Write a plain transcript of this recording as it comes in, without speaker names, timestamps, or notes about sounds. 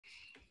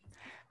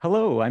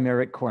Hello, I'm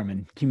Eric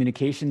Corman,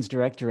 Communications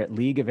Director at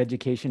League of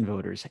Education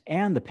Voters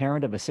and the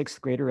parent of a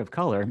sixth grader of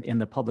color in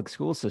the public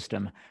school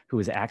system who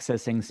is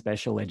accessing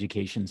special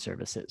education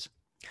services.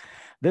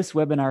 This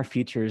webinar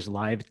features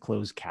live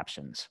closed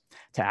captions.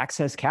 To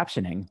access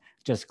captioning,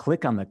 just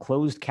click on the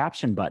closed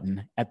caption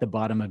button at the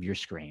bottom of your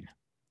screen.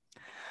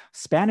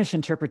 Spanish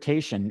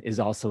interpretation is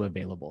also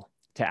available.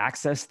 To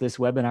access this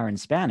webinar in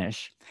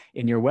Spanish,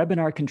 in your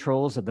webinar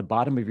controls at the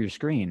bottom of your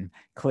screen,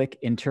 click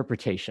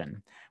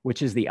Interpretation,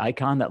 which is the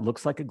icon that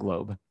looks like a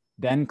globe,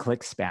 then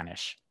click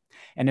Spanish.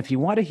 And if you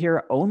want to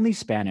hear only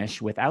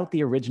Spanish without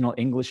the original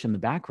English in the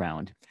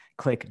background,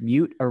 click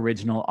Mute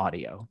Original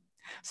Audio.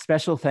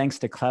 Special thanks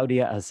to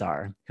Claudia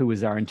Azar, who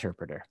is our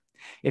interpreter.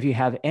 If you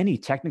have any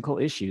technical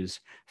issues,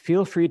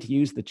 feel free to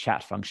use the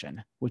chat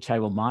function, which I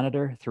will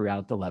monitor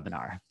throughout the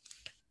webinar.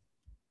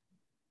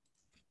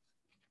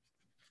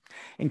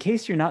 In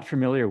case you're not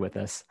familiar with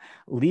us,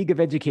 League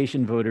of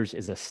Education Voters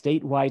is a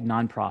statewide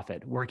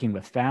nonprofit working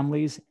with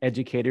families,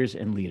 educators,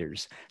 and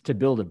leaders to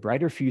build a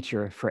brighter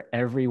future for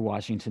every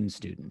Washington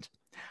student.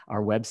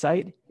 Our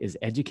website is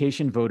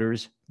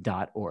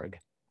educationvoters.org.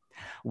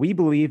 We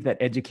believe that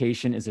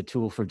education is a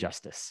tool for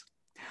justice.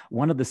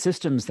 One of the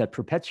systems that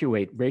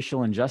perpetuate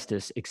racial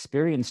injustice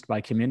experienced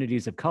by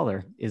communities of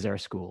color is our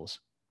schools.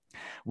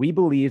 We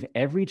believe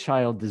every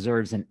child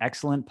deserves an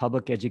excellent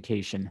public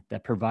education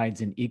that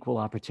provides an equal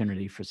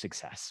opportunity for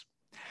success.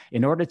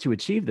 In order to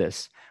achieve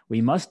this,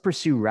 we must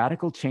pursue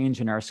radical change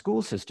in our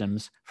school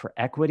systems for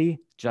equity,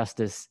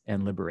 justice,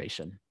 and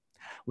liberation.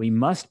 We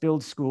must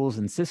build schools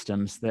and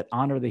systems that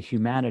honor the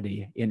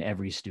humanity in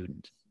every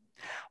student.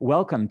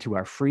 Welcome to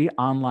our free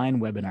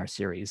online webinar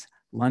series,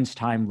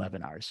 Lunchtime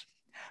LEVinars.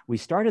 We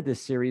started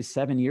this series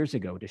 7 years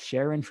ago to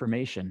share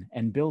information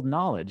and build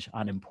knowledge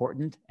on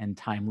important and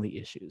timely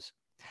issues.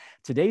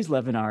 Today's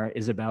LEVinar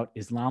is about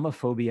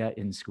Islamophobia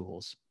in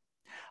schools.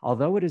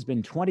 Although it has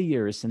been 20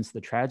 years since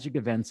the tragic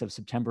events of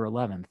September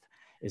 11th,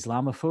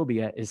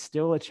 Islamophobia is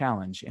still a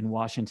challenge in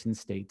Washington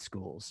state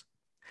schools.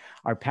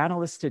 Our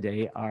panelists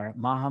today are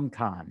Maham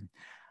Khan,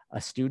 a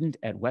student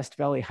at West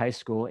Valley High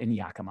School in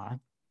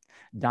Yakima,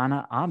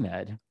 Dana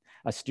Ahmed,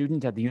 a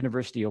student at the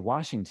University of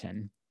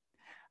Washington,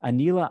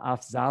 Aneelah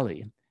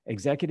Afzali,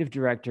 Executive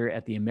Director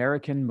at the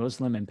American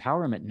Muslim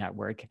Empowerment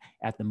Network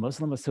at the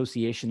Muslim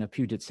Association of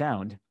Puget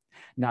Sound,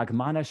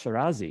 Naghmana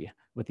Sherazi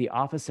with the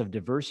Office of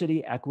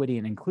Diversity, Equity,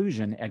 and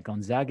Inclusion at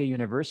Gonzaga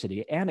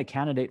University and a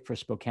candidate for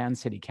Spokane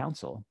City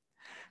Council,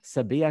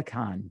 Sabiha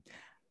Khan,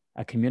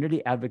 a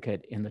community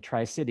advocate in the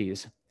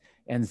Tri-Cities,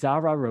 and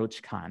Zahra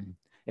Khan,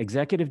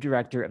 Executive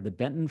Director of the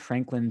Benton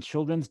Franklin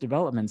Children's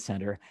Development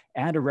Center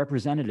and a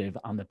representative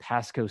on the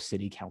Pasco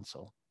City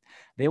Council.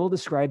 They will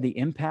describe the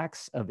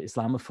impacts of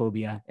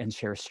Islamophobia and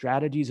share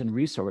strategies and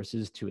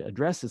resources to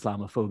address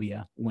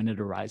Islamophobia when it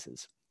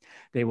arises.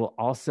 They will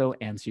also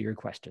answer your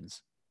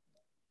questions.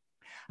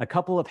 A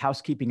couple of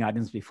housekeeping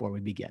items before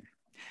we begin.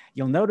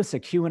 You'll notice a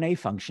Q&A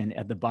function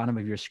at the bottom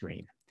of your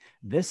screen.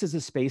 This is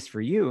a space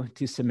for you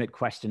to submit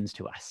questions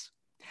to us.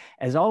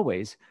 As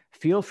always,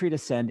 feel free to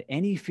send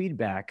any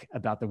feedback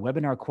about the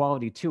webinar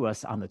quality to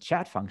us on the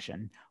chat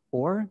function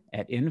or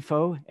at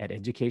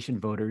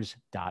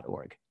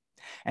info@educationvoters.org.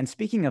 And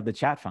speaking of the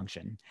chat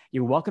function,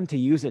 you're welcome to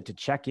use it to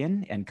check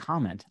in and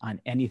comment on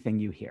anything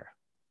you hear.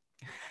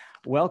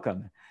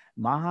 Welcome,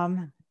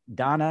 Maham,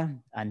 Dana,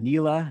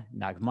 Aneelah,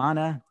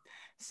 Naghmana,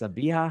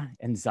 Sabiha,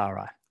 and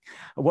Zahra.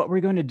 What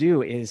we're going to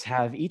do is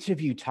have each of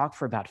you talk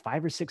for about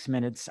 5 or 6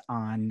 minutes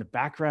on the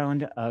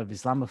background of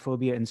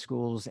Islamophobia in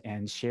schools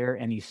and share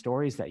any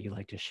stories that you'd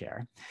like to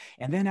share.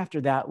 And then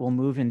after that, we'll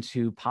move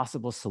into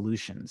possible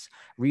solutions,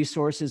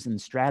 resources,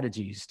 and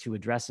strategies to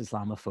address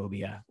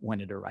Islamophobia when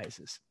it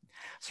arises.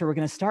 So we're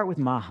going to start with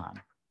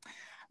Maham.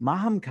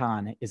 Maham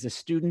Khan is a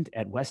student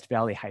at West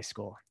Valley High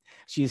School.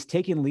 She has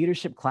taken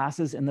leadership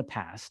classes in the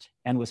past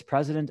and was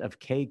president of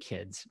K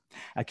Kids,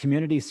 a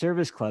community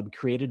service club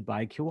created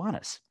by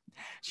Kiwanis.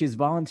 She has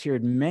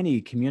volunteered many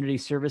community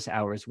service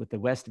hours with the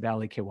West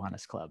Valley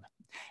Kiwanis Club.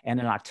 And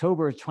in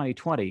October of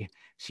 2020,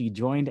 she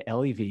joined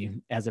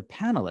LEV as a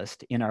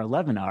panelist in our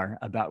LEVinar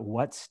about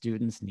what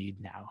students need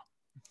now.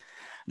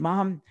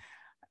 Maham,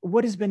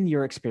 what has been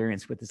your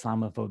experience with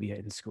Islamophobia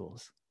in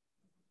schools?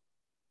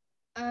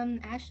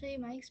 Actually,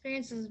 my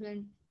experience has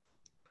been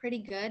pretty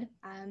good.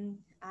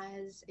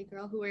 As a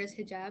girl who wears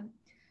hijab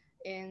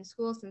in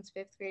school since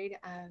 5th grade,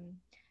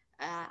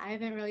 I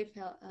haven't really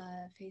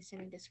faced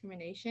any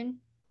discrimination.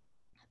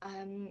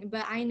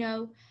 But I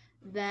know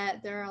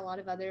that there are a lot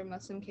of other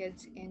Muslim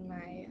kids in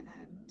my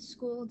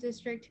school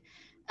district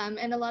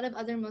and a lot of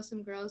other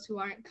Muslim girls who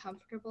aren't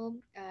comfortable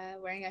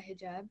wearing a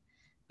hijab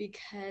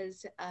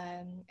because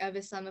of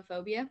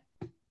Islamophobia.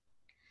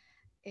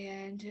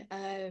 And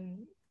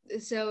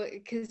so,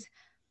 because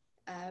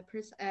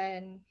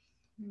in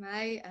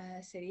my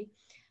city,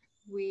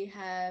 we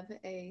have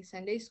a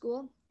Sunday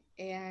school.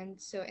 And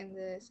so in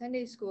the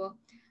Sunday school,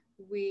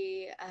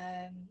 we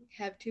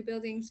have 2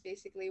 buildings,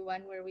 basically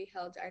one where we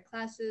held our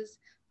classes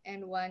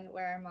and one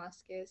where our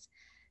mosque is.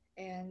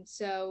 And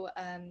so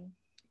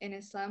in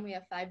Islam, we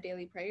have 5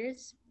 daily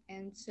prayers.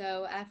 And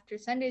so after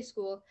Sunday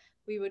school,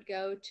 we would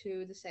go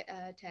to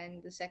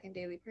attend the second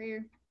daily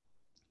prayer.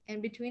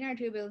 And between our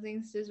two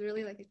buildings, there's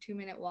really like a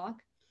 2-minute walk.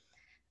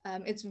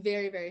 It's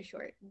very, very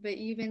short. But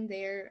even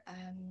there,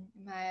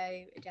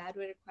 my dad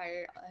would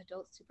require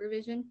adult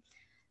supervision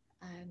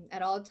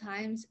at all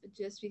times,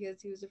 just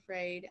because he was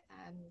afraid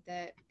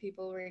that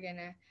people were going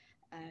to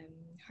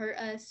hurt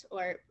us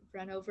or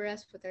run over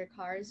us with their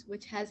cars,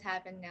 which has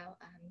happened now.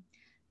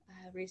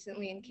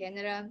 Recently in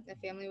Canada, a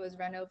family was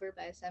run over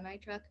by a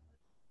semi-truck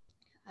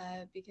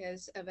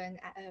because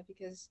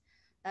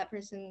that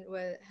person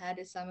had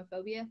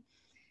Islamophobia.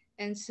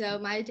 And so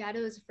my dad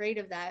was afraid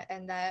of that,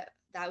 and that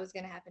was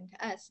going to happen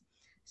to us.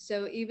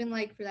 So even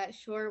like for that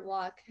short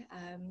walk,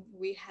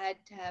 we had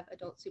to have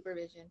adult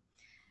supervision.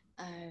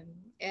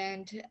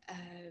 And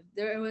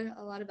there were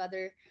a lot of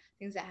other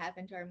things that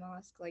happened to our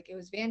mosque. Like it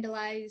was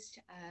vandalized.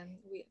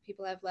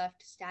 People have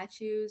left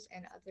statues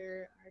and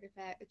other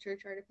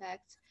church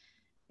artifacts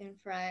in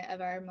front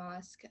of our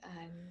mosque.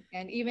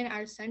 And even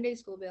our Sunday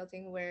school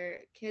building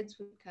where kids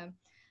would come,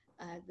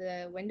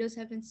 the windows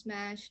have been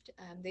smashed.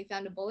 They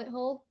found a bullet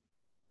hole.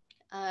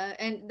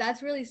 And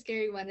that's really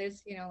scary when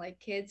there's, like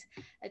kids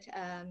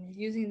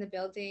using the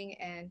building.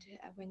 And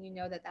when you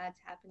know that that's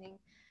happening,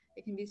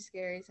 it can be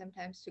scary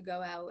sometimes to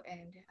go out.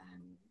 And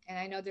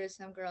I know there's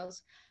some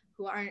girls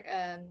who aren't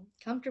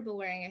comfortable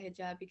wearing a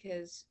hijab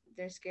because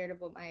they're scared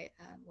of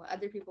what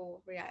other people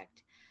will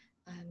react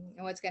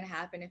and what's going to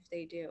happen if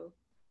they do.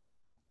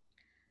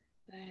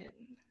 But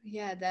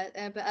yeah,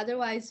 but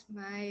otherwise,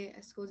 my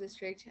school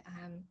district,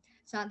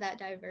 it's not that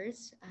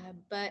diverse,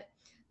 but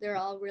they're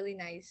all really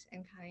nice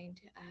and kind,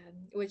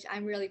 which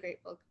I'm really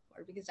grateful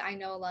for, because I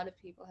know a lot of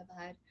people have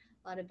had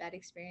a lot of bad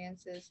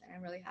experiences, and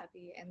I'm really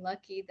happy and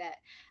lucky that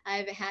I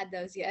haven't had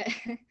those yet.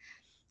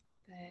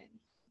 But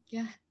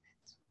yeah.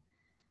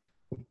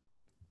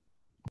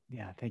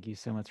 Yeah, thank you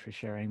so much for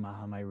sharing,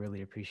 Maham. I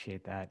really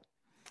appreciate that.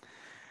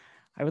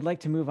 I would like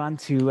to move on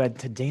to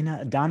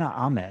Donna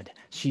Ahmed.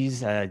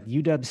 She's a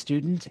UW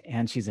student,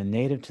 and she's a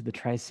native to the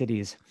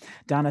Tri-Cities.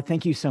 Donna,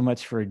 thank you so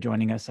much for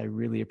joining us. I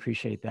really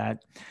appreciate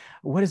that.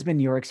 What has been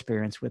your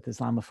experience with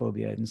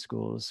Islamophobia in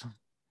schools?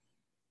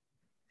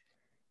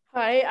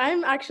 Hi,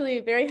 I'm actually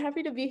very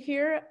happy to be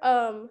here.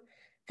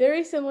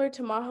 Very similar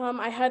to Maham,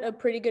 I had a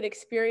pretty good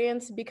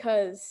experience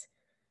because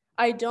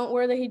I don't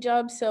wear the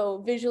hijab, so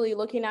visually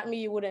looking at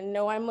me, you wouldn't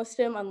know I'm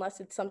Muslim unless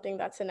it's something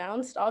that's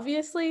announced,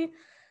 obviously.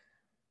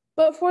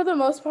 But for the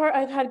most part,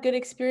 I've had good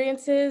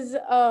experiences.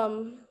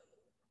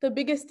 The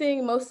biggest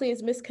thing mostly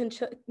is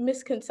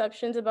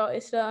misconceptions about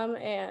Islam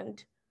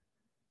and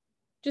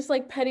just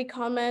like petty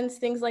comments,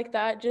 things like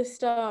that,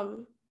 just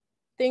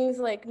things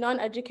like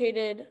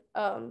non-educated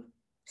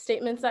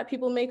statements that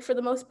people make for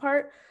the most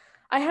part.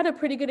 I had a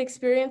pretty good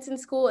experience in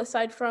school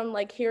aside from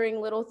like hearing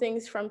little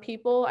things from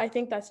people. I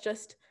think that's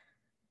just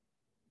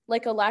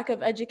like a lack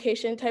of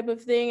education type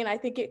of thing. And I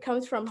think it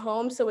comes from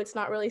home, so it's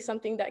not really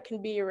something that can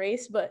be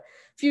erased, but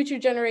future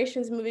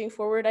generations moving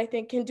forward, I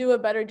think, can do a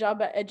better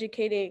job at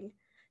educating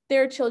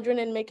their children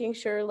and making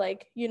sure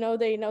like,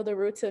 they know the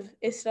roots of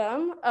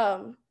Islam.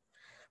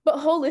 But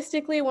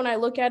holistically, when I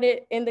look at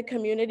it in the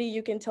community,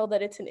 you can tell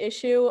that it's an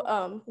issue.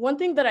 One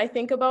thing that I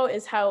think about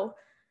is how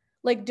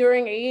like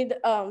during Eid,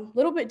 a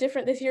little bit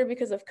different this year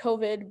because of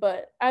COVID,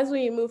 but as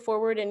we move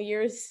forward in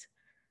years,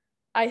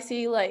 I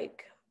see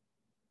like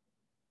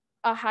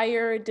a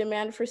higher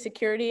demand for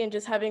security and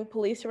just having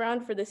police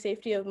around for the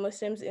safety of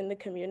Muslims in the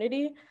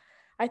community.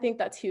 I think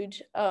that's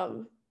huge.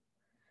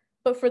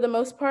 But for the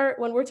most part,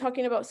 when we're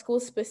talking about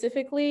schools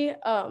specifically,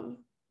 and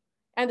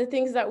the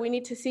things that we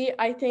need to see,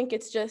 I think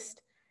it's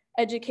just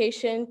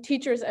education,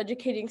 teachers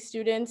educating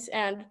students.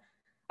 And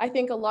I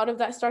think a lot of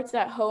that starts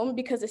at home,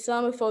 because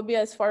Islamophobia,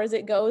 as far as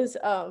it goes,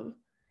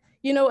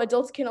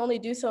 adults can only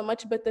do so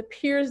much, but the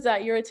peers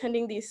that you're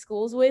attending these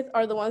schools with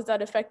are the ones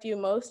that affect you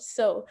most.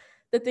 So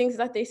the things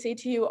that they say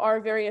to you are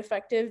very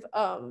effective.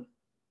 But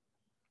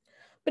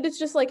it's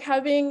just like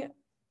having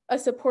a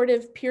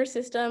supportive peer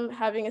system,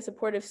 having a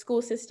supportive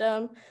school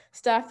system,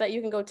 staff that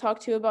you can go talk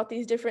to about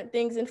these different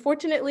things. And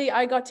fortunately,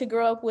 I got to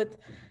grow up with,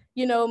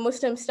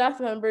 Muslim staff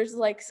members.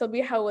 Like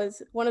Sabiha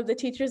was one of the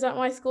teachers at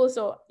my school.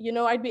 So,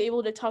 I'd be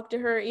able to talk to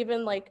her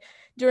even like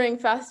during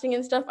fasting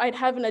and stuff. I'd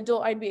have an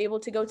adult I'd be able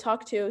to go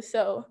talk to.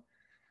 So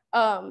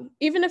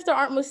even if there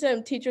aren't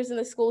Muslim teachers in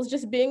the schools,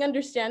 just being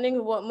understanding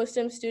of what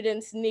Muslim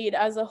students need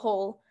as a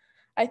whole,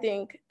 I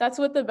think that's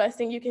what the best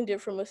thing you can do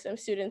for Muslim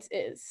students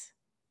is.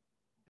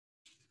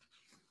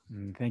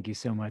 Thank you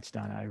so much,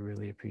 Donna. I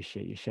really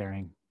appreciate you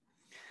sharing.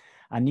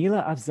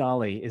 Aneelah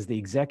Afzali is the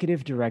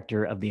Executive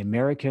Director of the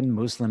American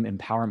Muslim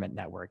Empowerment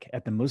Network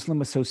at the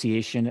Muslim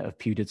Association of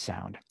Puget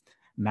Sound,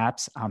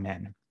 MAPS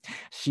Amen.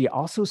 She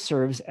also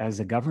serves as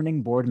a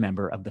governing board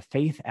member of the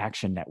Faith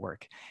Action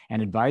Network,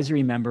 an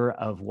advisory member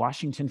of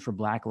Washington for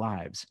Black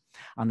Lives,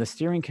 on the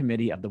steering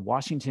committee of the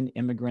Washington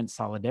Immigrant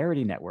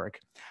Solidarity Network,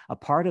 a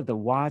part of the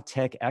WA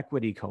Tech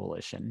Equity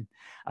Coalition,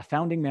 a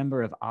founding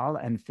member of Al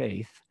and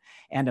Faith,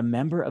 and a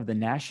member of the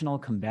National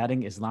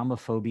Combating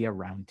Islamophobia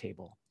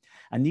Roundtable.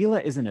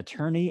 Aneelah is an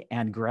attorney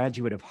and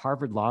graduate of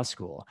Harvard Law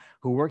School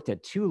who worked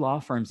at 2 law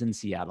firms in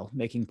Seattle,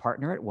 making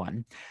partner at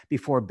one,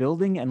 before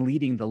building and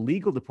leading the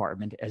legal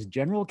department as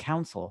general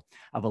counsel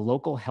of a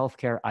local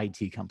healthcare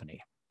IT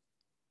company.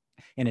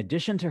 In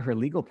addition to her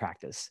legal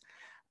practice,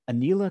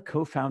 Aneelah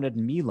co-founded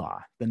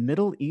MILA, the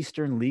Middle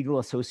Eastern Legal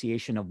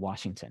Association of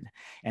Washington,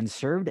 and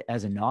served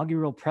as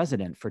inaugural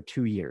president for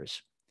 2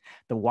 years.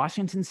 The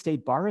Washington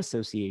State Bar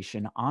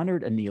Association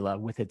honored Aneelah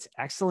with its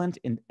Excellence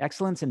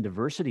in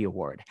Diversity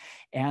Award,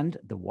 and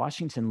the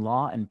Washington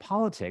Law and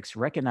Politics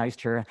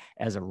recognized her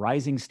as a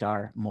rising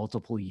star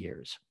multiple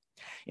years.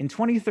 In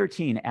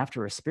 2013,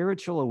 after a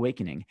spiritual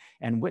awakening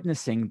and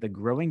witnessing the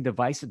growing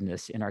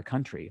divisiveness in our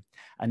country,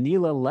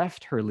 Aneelah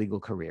left her legal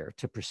career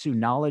to pursue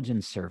knowledge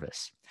and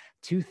service,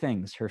 2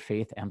 things her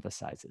faith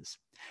emphasizes.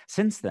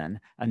 Since then,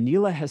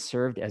 Aneelah has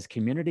served as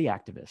community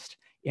activist,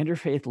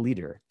 interfaith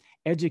leader,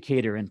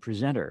 educator and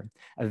presenter,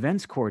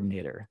 events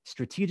coordinator,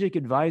 strategic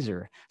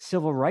advisor,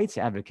 civil rights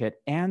advocate,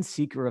 and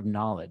seeker of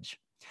knowledge.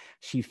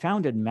 She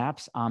founded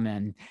MAPS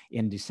Amen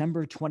in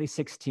December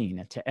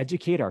 2016 to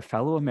educate our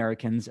fellow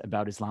Americans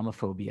about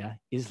Islamophobia,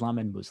 Islam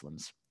and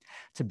Muslims,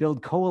 to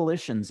build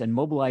coalitions and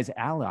mobilize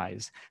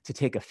allies to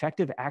take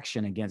effective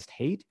action against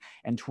hate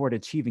and toward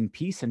achieving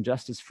peace and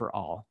justice for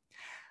all,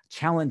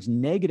 challenge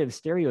negative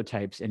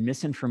stereotypes and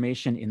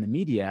misinformation in the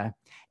media,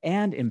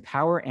 and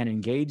empower and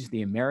engage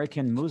the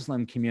American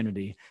Muslim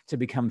community to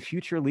become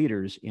future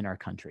leaders in our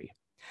country.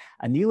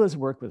 Aneelah's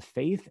work with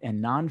faith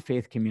and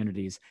non-faith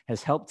communities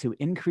has helped to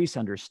increase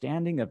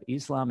understanding of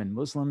Islam and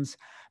Muslims,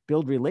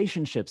 build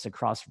relationships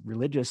across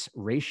religious,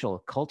 racial,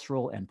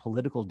 cultural, and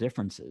political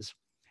differences,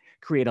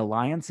 create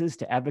alliances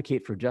to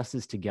advocate for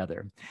justice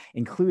together,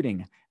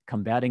 including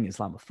combating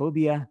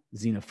Islamophobia,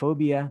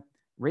 xenophobia,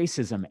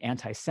 racism,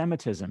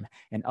 anti-Semitism,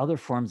 and other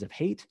forms of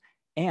hate,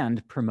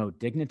 and promote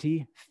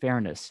dignity,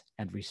 fairness,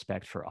 and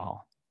respect for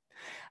all.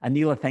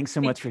 Aneelah, thanks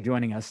so much for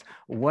joining us.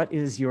 What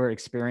is your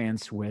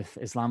experience with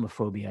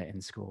Islamophobia in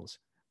schools?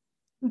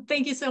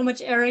 Thank you so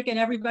much, Eric, and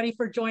everybody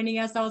for joining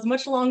us. That was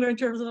much longer in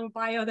terms of a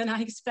bio than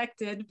I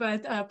expected,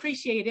 but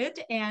appreciate it,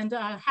 and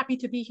happy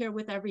to be here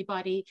with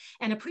everybody,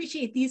 and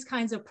appreciate these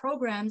kinds of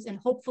programs and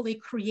hopefully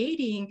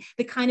creating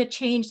the kind of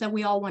change that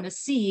we all want to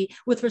see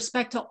with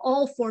respect to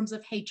all forms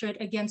of hatred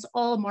against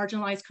all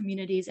marginalized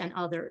communities and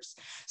others.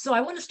 So I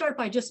want to start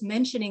by just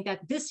mentioning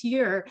that this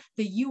year,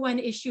 the UN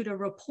issued a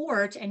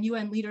report and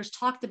UN leaders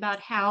talked about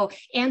how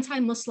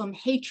anti-Muslim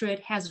hatred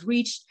has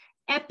reached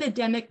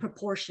epidemic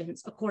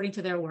proportions, according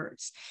to their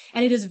words.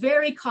 And it is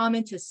very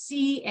common to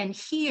see and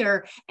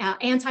hear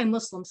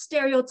anti-Muslim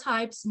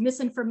stereotypes,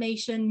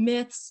 misinformation,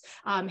 myths,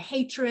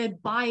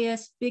 hatred,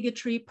 bias,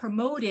 bigotry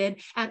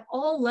promoted at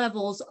all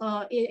levels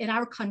in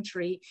our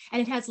country. And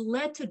it has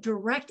led to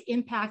direct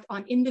impact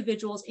on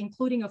individuals,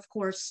 including, of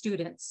course,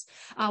 students.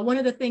 One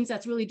of the things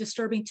that's really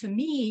disturbing to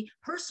me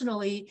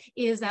personally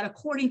is that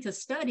according to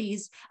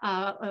studies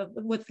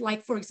with,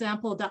 like, for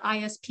example, the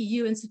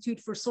ISPU, Institute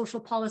for Social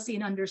Policy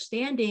and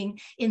Understanding,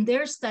 in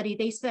their study,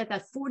 they said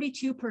that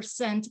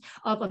 42%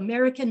 of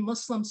American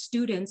Muslim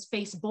students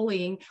face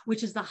bullying,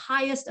 which is the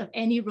highest of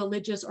any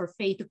religious or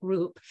faith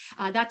group.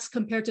 That's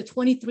compared to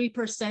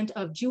 23%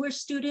 of Jewish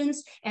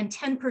students and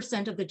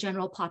 10% of the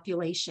general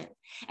population.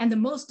 And the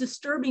most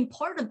disturbing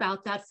part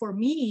about that for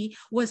me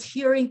was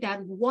hearing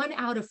that 1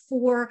 out of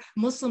 4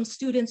 Muslim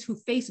students who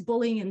face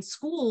bullying in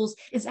schools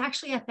is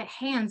actually at the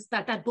hands,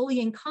 that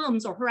bullying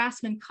comes or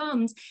harassment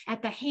comes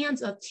at the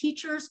hands of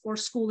teachers or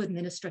school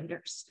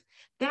administrators.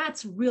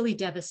 That's really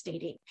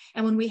devastating.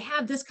 And when we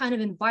have this kind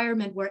of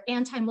environment where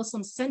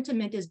anti-Muslim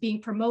sentiment is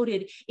being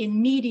promoted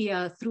in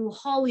media, through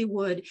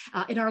Hollywood,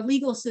 in our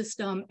legal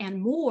system and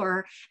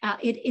more,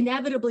 it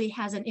inevitably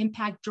has an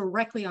impact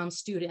directly on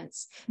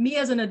students. Me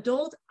as an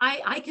adult,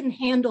 I can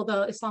handle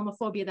the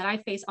Islamophobia that I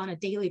face on a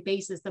daily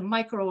basis, the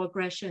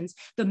microaggressions,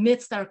 the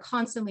myths that are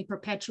constantly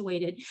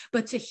perpetuated.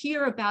 But to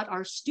hear about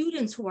our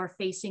students who are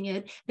facing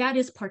it, that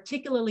is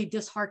particularly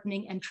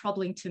disheartening and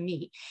troubling to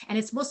me. And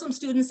it's Muslim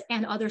students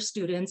and other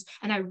students.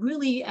 And I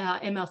really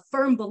am a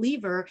firm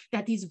believer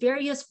that these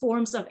various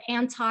forms of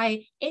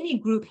any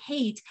group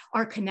hate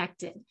are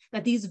connected,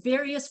 that these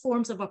various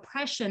forms of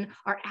oppression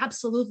are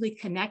absolutely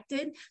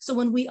connected. So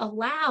when we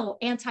allow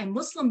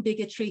anti-Muslim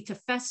bigotry to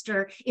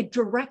fester, it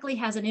directly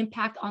has an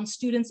impact on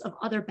students of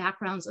other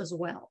backgrounds as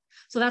well.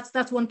 So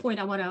that's one point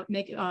I want to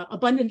make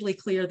abundantly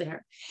clear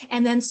there.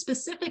 And then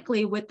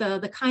specifically with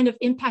the kind of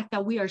impact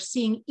that we are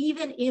seeing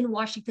even in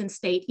Washington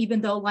State, even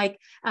though like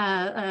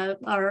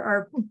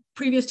our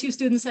previous 2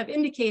 students have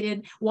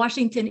indicated,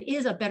 Washington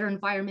is a better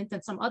environment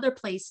than some other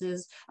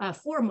places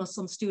for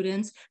Muslim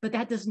students, but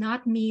that does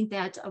not mean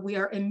that we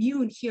are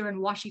immune here in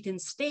Washington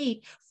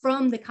State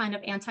from the kind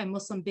of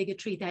anti-Muslim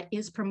bigotry that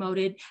is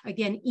promoted,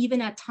 again,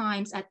 even at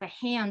times at the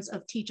hands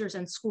of teachers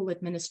and school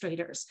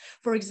administrators.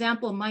 For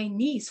example, my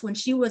niece, when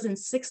she was in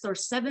 6th or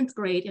 7th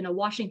grade in a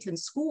Washington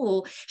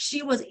school,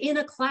 she was in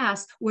a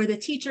class where the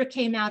teacher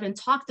came out and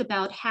talked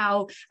about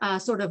how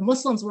sort of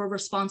Muslims were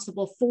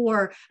responsible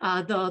for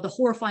the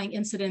horrifying horrifying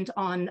incident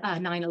on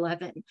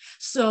 9/11.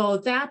 So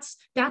that's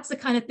the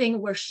kind of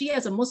thing where she,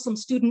 as a Muslim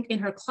student in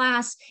her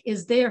class,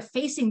 is there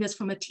facing this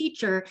from a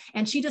teacher,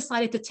 and she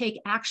decided to take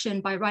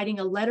action by writing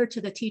a letter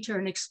to the teacher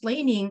and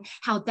explaining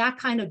how that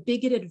kind of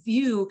bigoted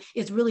view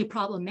is really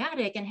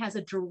problematic and has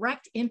a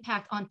direct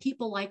impact on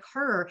people like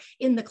her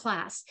in the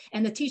class.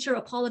 And the teacher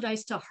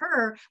apologized to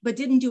her, but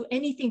didn't do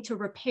anything to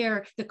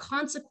repair the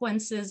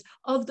consequences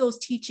of those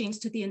teachings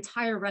to the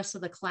entire rest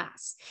of the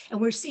class. And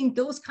we're seeing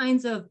those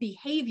kinds of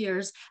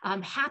behaviors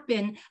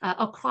happen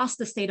across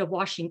the state of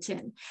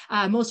Washington.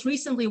 Most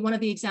recently, one of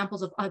the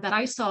examples that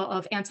I saw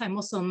of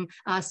anti-Muslim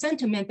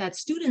sentiment that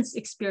students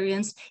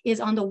experienced is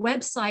on the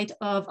website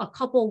of a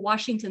couple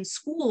Washington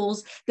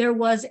schools. There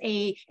was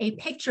a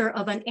picture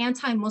of an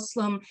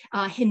anti-Muslim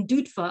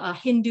Hindutva, a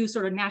Hindu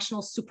sort of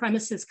national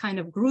supremacist kind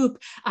of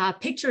group,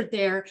 pictured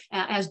there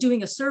as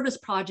doing a service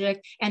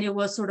project, and it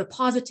was sort of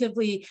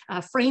positively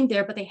framed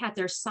there, but they had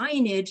their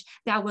signage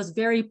that was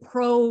very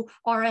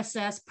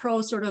pro-RSS,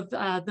 pro sort of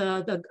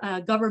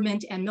the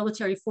government and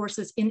military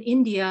forces in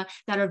India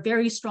that are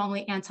very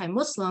strongly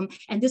anti-Muslim.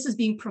 And this is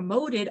being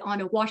promoted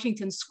on a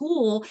Washington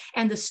school,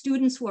 and the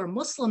students who are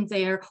Muslim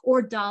there,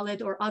 or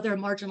Dalit or other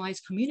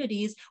marginalized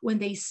communities, when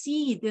they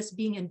see this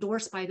being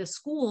endorsed by the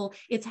school,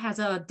 it has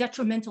a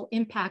detrimental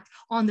impact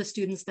on the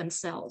students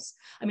themselves.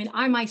 I mean,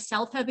 I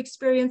myself have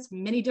experienced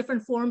many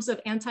different forms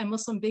of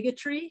anti-Muslim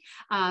bigotry,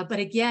 but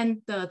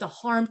again, the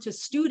harm to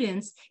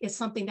students is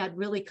something that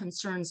really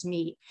concerns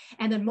me.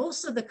 And then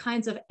most of the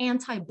kinds of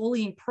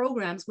anti-bullying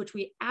programs, which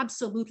we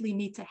absolutely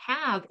need to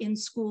have in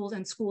schools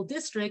and school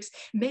districts,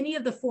 many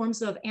of the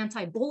forms of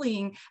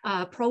anti-bullying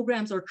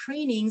programs or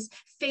trainings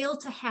fail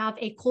to have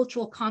a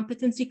cultural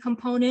competency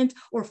component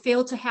or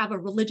fail to have a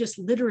religious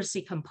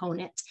literacy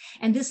component.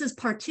 And this is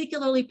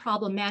particularly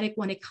problematic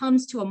when it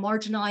comes to a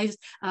marginalized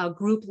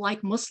group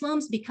like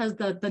Muslims, because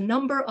the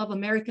number of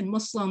American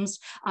Muslims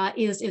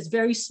is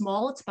very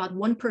small. It's about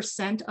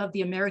 1% of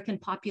the American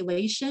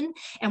population.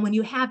 And when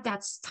you have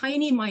that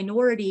tiny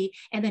minority,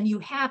 and then you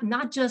have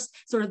not just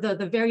sort of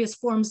the various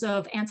forms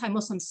of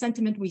anti-Muslim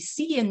sentiment we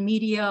see in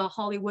media,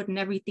 Hollywood, and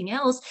everything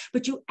else,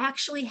 but you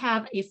actually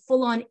have a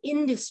full-on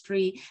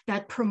industry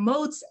that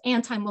promotes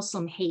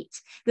anti-Muslim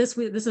hate. This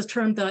is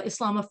termed the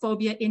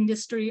Islamophobia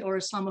industry or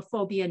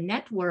Islamophobia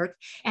network.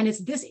 And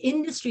it's this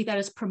industry that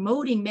is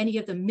promoting many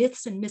of the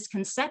myths and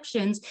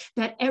misconceptions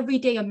that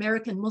everyday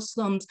American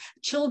Muslims,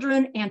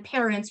 children and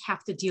parents,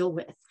 have to deal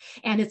with.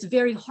 And it's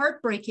very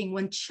heartbreaking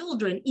when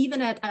children,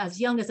 even at as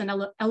young as an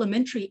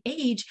elementary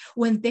age,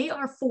 when they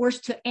are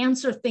forced to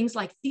answer things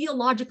like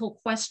theological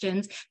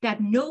questions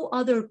that no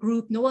other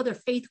group, no other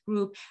faith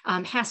group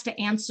has to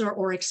answer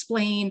or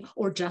explain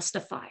or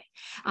justify.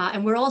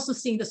 And we're also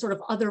seeing the sort of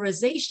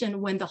otherization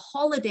when the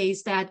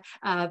holidays that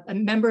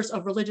members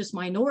of religious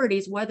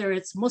minorities, whether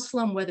it's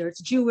Muslim, whether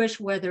it's Jewish,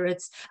 whether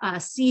it's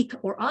Sikh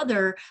or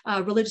other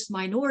religious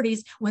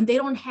minorities, when they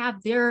don't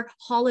have their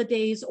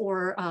holidays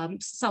or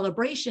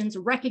celebrations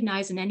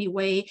recognized in any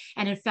way.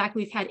 And in fact,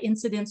 we've had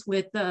incidents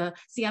with the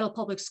Seattle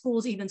Public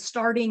Schools even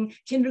starting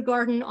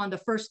kindergarten on the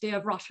first day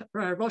of Rosh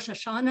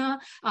Hashanah,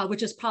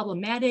 which is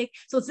problematic.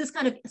 So it's this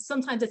kind of,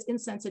 sometimes it's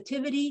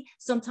insensitivity,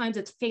 sometimes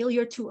it's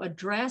failure to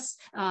address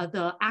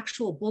the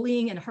actual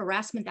bullying and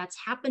harassment that's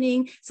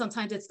happening.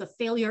 Sometimes it's the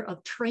failure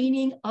of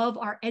training of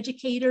our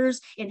educators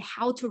in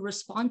how to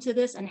respond to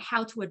this and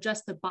how to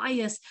adjust the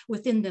bias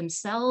within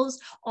themselves.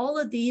 All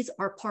of these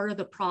are part of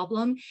the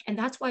problem. And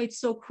that's why it's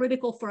so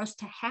critical for us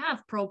to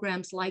have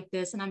programs like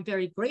this. And I'm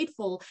very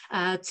grateful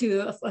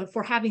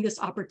for having this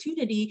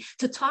opportunity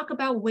to talk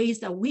about ways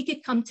that we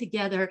could come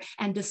together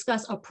and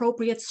discuss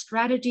appropriate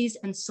strategies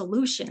and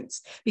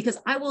solutions. Because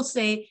I will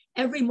say,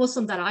 every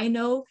Muslim that I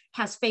know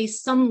has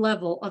faced some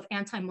level of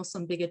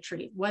anti-Muslim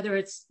bigotry, whether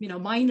it's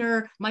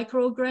minor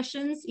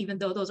microaggressions, even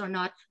though those are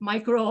not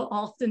micro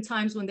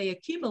oftentimes when they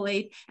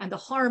accumulate and the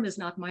harm is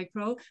not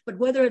micro, but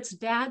whether it's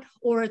that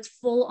or it's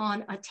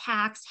full-on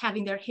attacks,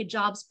 having their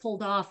hijabs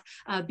pulled off,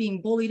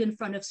 being bullied in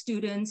front of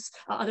students,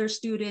 other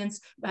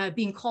students,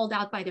 being called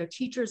out by their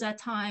teachers at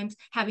times,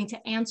 having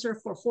to answer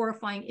for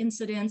horrifying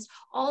incidents.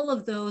 All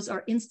of those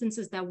are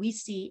instances that we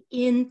see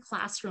in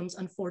classrooms,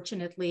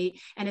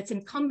 unfortunately, and it's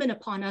incumbent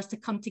upon us to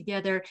come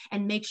together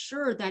and make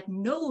sure that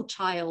no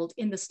child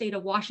in the state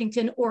of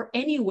Washington or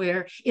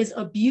anywhere is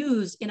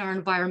abused in our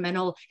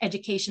environmental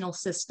educational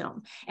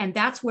system. And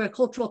that's where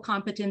cultural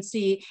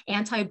competency,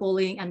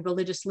 anti-bullying, and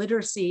religious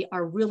literacy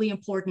are really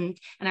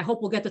important. And I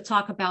hope we'll get to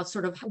talk about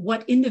sort of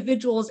what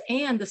individuals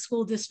and the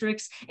school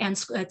districts and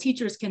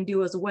teachers can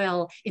do as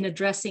well in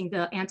addressing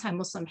the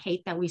anti-Muslim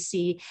hate that we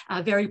see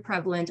very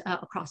prevalent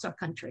across our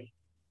country.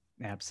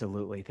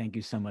 Absolutely. Thank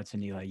you so much,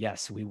 Aneelah.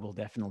 Yes, we will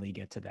definitely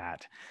get to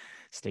that.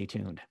 Stay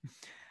tuned.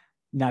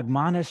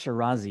 Naghmana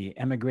Sherazi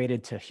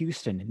emigrated to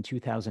Houston in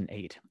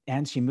 2008,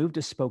 and she moved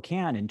to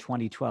Spokane in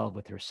 2012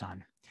 with her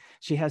son.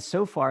 She has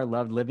so far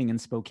loved living in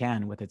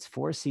Spokane with its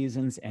 4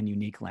 seasons and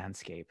unique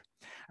landscape.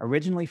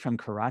 Originally from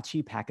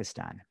Karachi,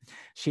 Pakistan,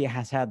 she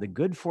has had the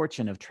good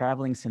fortune of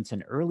traveling since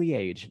an early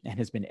age and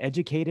has been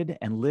educated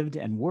and lived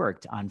and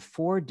worked on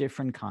 4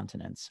 different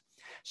continents.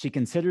 She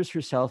considers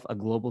herself a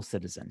global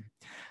citizen.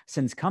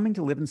 Since coming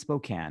to live in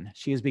Spokane,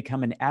 she has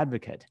become an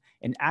advocate,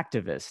 an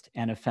activist,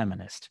 and a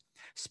feminist,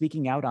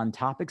 speaking out on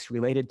topics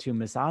related to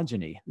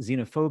misogyny,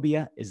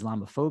 xenophobia,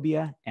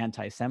 Islamophobia,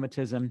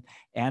 anti-Semitism,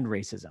 and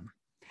racism.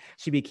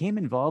 She became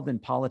involved in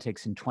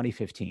politics in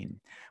 2015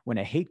 when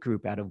a hate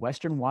group out of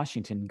Western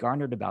Washington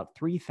garnered about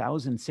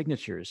 3,000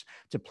 signatures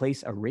to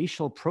place a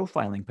racial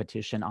profiling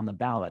petition on the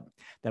ballot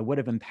that would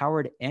have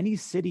empowered any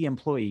city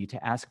employee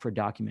to ask for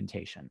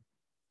documentation.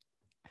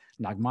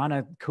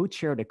 Naghmana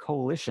co-chaired a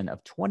coalition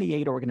of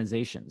 28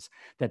 organizations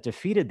that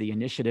defeated the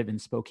initiative in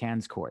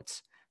Spokane's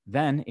courts,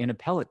 then in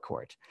appellate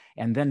court,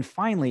 and then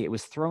finally it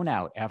was thrown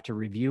out after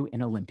review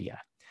in Olympia.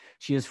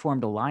 She has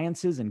formed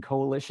alliances and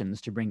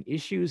coalitions to bring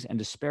issues and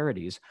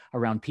disparities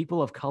around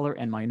people of color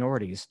and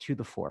minorities to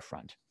the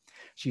forefront.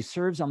 She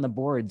serves on the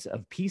boards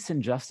of Peace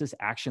and Justice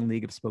Action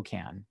League of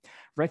Spokane,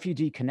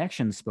 Refugee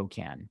Connections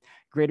Spokane,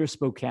 Greater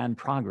Spokane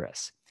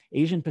Progress,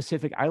 Asian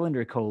Pacific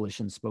Islander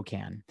Coalition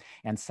Spokane,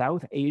 and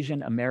South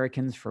Asian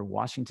Americans for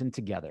Washington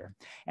Together,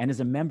 and is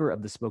a member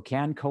of the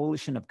Spokane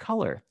Coalition of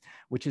Color,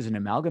 which is an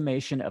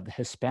amalgamation of the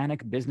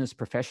Hispanic Business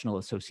Professional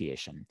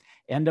Association,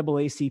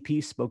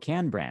 NAACP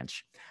Spokane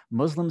Branch,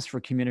 Muslims for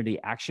Community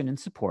Action and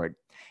Support,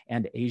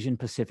 and Asian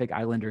Pacific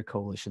Islander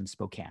Coalition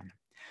Spokane.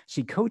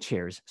 She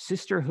co-chairs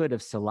Sisterhood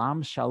of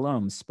Salam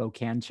Shalom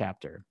Spokane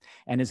chapter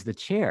and is the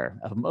chair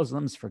of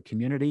Muslims for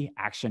Community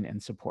Action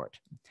and Support.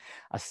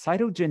 A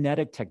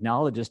cytogenetic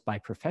technologist by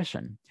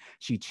profession,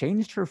 she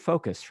changed her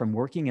focus from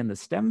working in the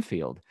STEM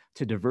field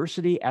to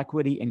diversity,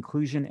 equity,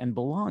 inclusion, and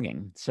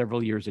belonging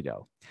several years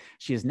ago.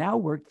 She has now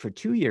worked for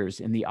 2 years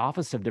in the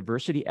Office of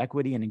Diversity,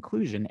 Equity, and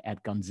Inclusion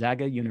at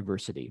Gonzaga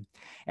University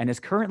and is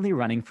currently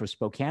running for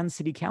Spokane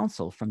City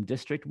Council from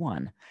District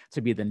 1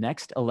 to be the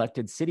next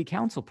elected city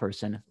council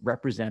person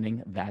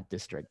representing that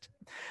district.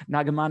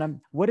 Naghmana,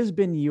 what has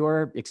been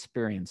your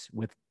experience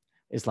with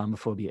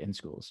Islamophobia in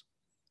schools?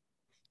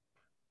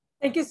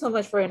 Thank you so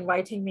much for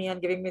inviting me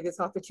and giving me this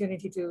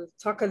opportunity to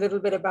talk a little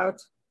bit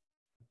about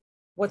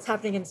what's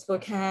happening in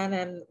Spokane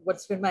and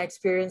what's been my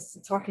experience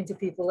talking to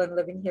people and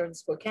living here in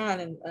Spokane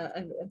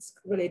and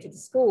related to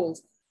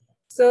schools.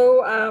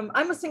 So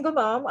I'm a single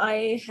mom.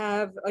 I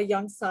have a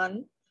young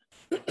son.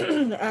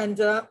 And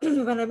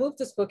when I moved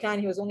to Spokane,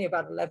 he was only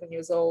about 11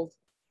 years old.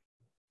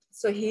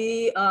 So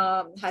he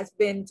has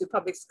been to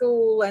public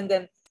school, and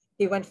then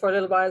he went for a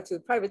little while to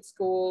private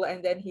school,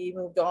 and then he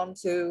moved on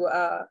to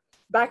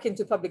back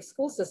into public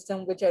school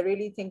system, which I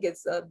really think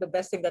is the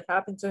best thing that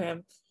happened to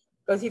him,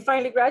 because he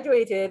finally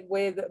graduated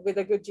with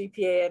a good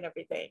GPA and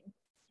everything.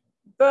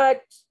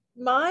 But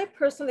my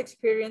personal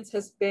experience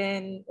has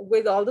been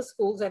with all the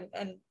schools and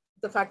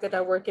the fact that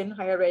I work in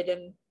higher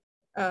ed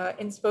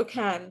in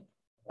Spokane.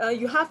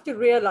 You have to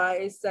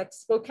realize that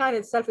Spokane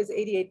itself is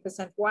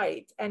 88%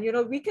 white. And, you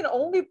know, we can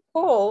only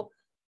pull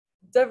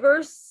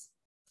diverse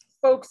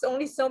folks,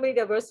 only so many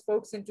diverse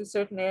folks into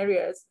certain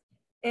areas.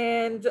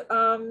 And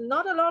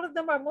not a lot of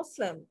them are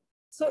Muslim.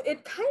 So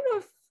it kind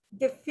of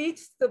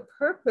defeats the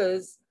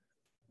purpose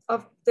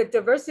of the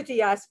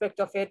diversity aspect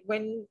of it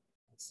when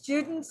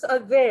students are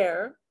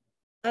there.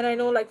 And I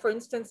know, like, for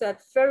instance,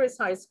 at Ferris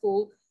High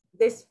School,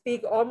 they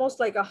speak almost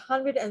like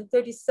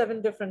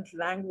 137 different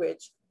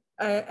languages.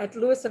 At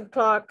Lewis and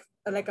Clark,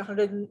 like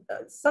 100,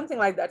 something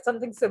like that,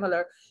 something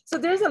similar. So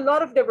there's a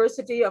lot of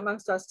diversity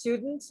amongst our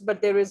students,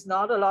 but there is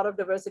not a lot of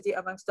diversity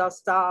amongst our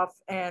staff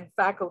and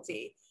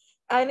faculty.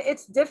 And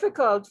it's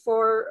difficult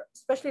for,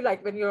 especially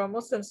like when you're a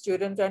Muslim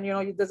student and, you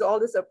know, there's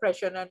all this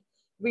oppression, and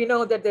we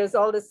know that there's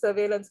all this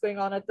surveillance going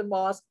on at the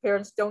mosque.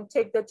 Parents don't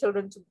take their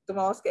children to the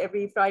mosque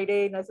every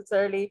Friday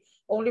necessarily,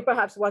 only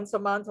perhaps once a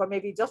month, or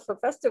maybe just for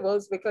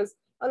festivals, because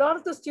a lot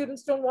of the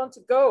students don't want to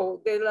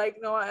go. They're like,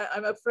 no,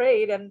 I'm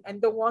afraid,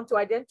 and don't want to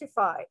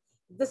identify.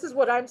 This is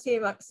what I'm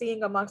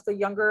seeing amongst the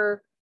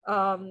younger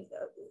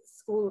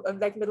school,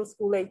 like middle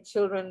school age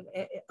children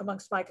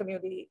amongst my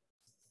community.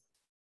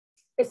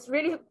 It's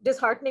really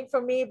disheartening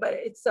for me, but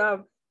it's,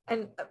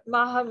 and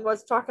Maham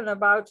was talking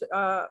about,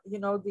 you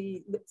know,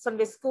 the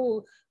Sunday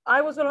school.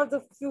 I was one of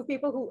the few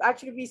people who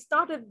actually, we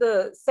started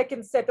the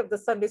second set of the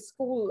Sunday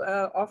school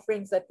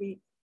offerings that we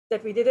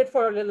did it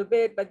for a little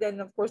bit, but then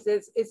of course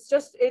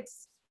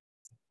it's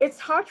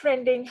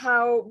heartrending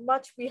how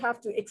much we have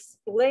to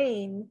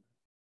explain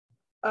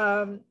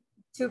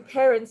to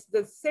parents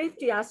the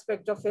safety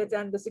aspect of it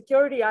and the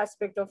security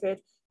aspect of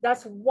it.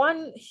 That's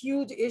one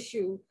huge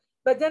issue.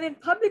 But then in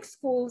public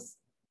schools,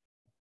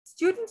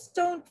 students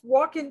don't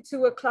walk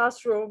into a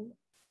classroom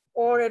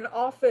or an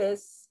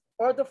office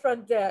or the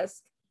front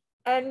desk,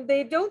 and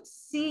they don't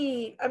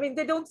see,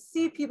 they don't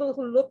see people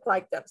who look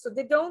like them. So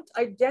they don't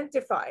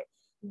identify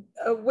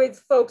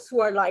with folks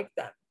who are like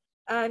them.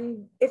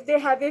 And if they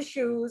have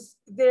issues,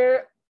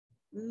 they're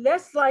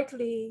less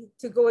likely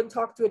to go and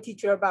talk to a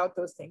teacher about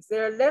those things.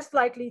 They're less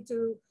likely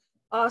to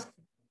ask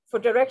for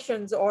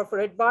directions or for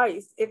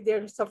advice if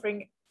they're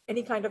suffering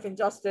any kind of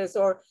injustice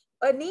or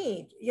a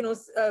need. You know,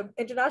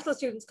 international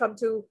students come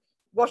to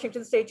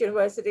Washington State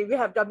University. We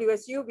have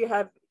WSU, we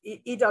have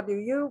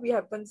EWU, we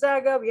have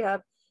Gonzaga, we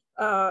have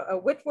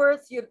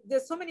Whitworth.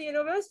 There's so many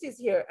universities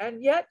here,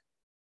 and yet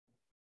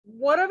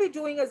what are we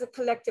doing as a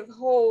collective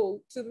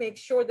whole to make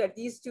sure that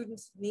these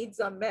students' needs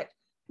are met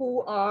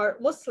who are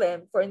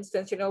Muslim, for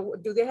instance? You know,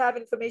 do they have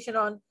information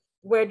on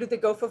where do they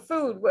go for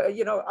food, where,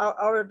 you know,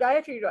 our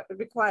dietary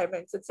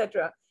requirements,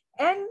 etc.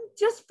 And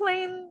just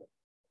plain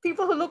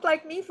people who look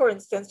like me, for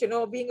instance, you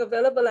know, being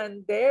available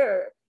and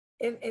there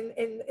in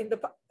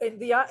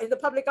the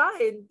public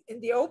eye, in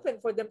the open,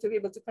 for them to be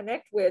able to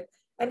connect with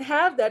and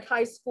have that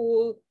high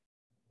school,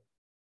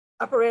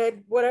 upper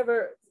ed,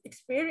 whatever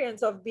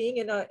experience of being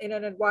in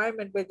an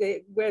environment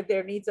where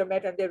their needs are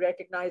met and they're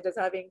recognized as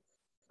having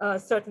a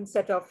certain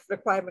set of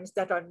requirements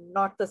that are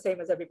not the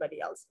same as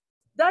everybody else.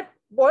 That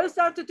boils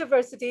down to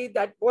diversity,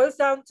 that boils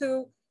down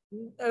to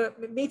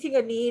meeting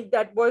a need,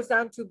 that boils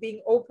down to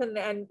being open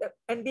and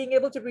being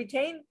able to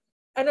retain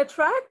and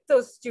attract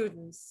those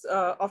students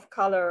of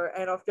color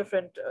and of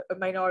different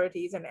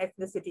minorities and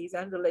ethnicities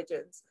and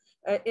religions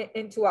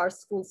into our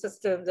school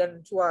systems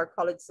and to our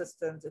college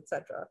systems,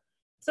 etc.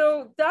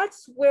 So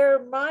that's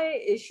where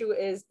my issue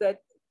is, that,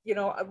 you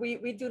know,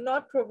 we do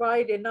not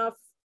provide enough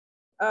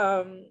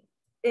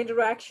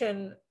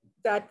interaction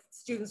that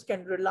students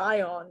can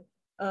rely on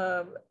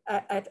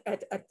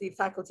at the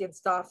faculty and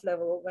staff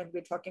level when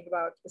we're talking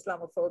about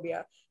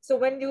Islamophobia. So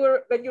when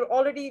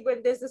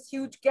there's this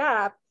huge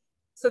gap,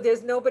 so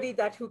there's nobody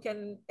who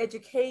can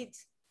educate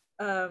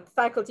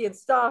faculty and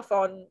staff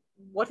on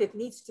what it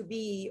needs to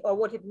be or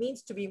what it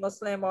means to be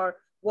Muslim or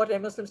what a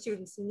Muslim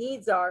student's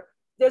needs are,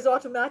 there's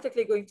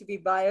automatically going to be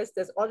bias,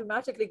 there's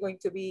automatically going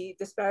to be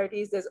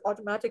disparities, there's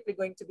automatically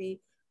going to be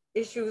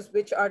issues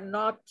which are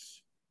not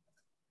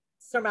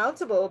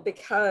surmountable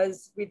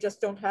because we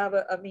just don't have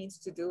a means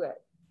to do it.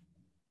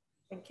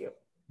 Thank you.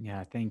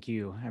 Yeah, thank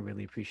you. I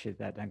really appreciate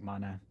that,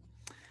 Naghmana.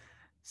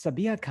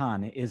 Sabiha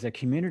Khan is a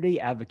community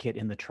advocate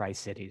in the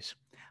Tri-Cities.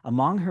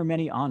 Among her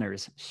many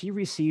honors, she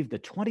received the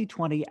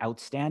 2020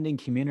 Outstanding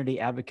Community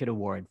Advocate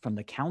Award from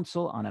the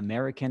Council on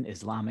American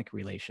Islamic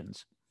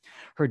Relations.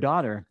 Her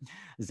daughter,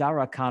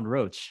 Zahra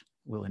Khan-Roach,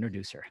 will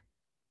introduce her.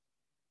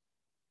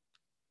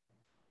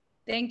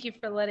 Thank you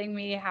for letting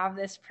me have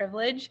this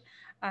privilege.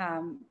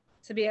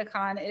 Sabiha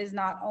Khan is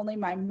not only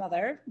my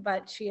mother,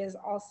 but she is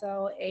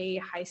also a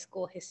high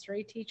school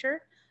history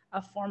teacher,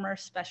 a former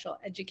special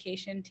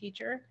education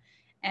teacher,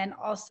 and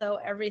also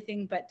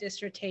everything but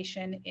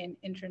dissertation in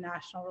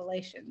international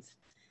relations.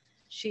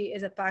 She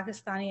is a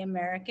Pakistani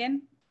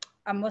American,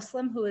 a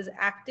Muslim who is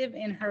active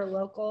in her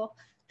local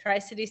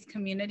Tri-Cities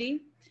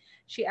community.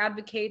 She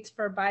advocates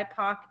for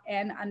BIPOC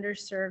and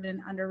underserved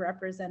and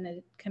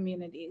underrepresented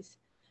communities.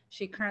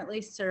 She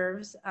currently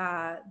serves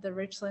the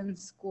Richland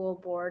School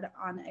Board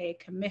on a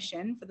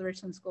commission for the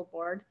Richland School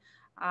Board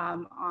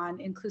on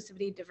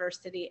inclusivity,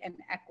 diversity, and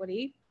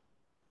equity.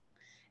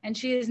 And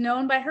she is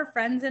known by her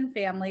friends and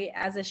family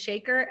as a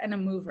shaker and a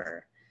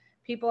mover.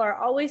 People are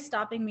always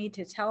stopping me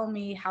to tell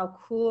me how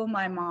cool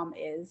my mom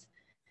is,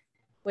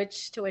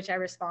 to which I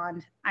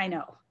respond, I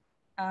know.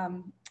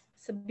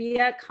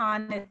 Sabiha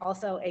Khan is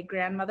also a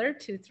grandmother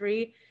to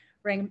 3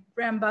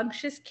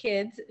 rambunctious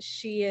kids.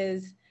 She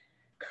is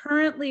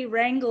currently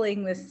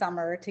wrangling this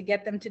summer to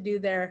get them to do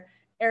their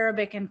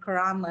Arabic and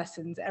Quran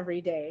lessons every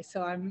day.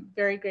 So I'm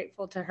very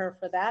grateful to her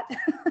for that.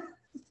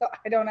 So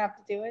I don't have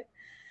to do it.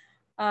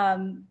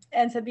 And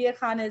Sabiha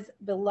Khan is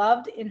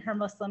beloved in her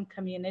Muslim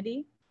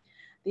community,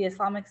 the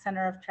Islamic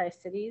Center of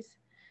Tri-Cities.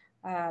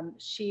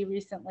 She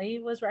recently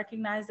was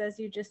recognized, as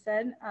you just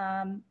said,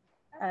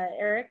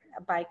 Eric,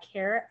 by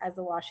CARE as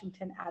the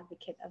Washington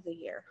Advocate of the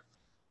Year.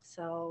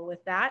 So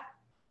with that,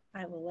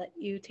 I will let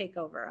you take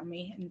over,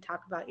 Ami, and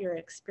talk about your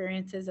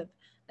experiences of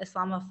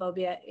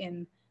Islamophobia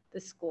in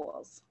the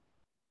schools.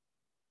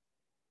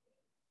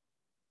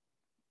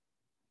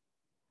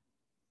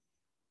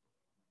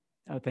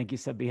 Oh, thank you,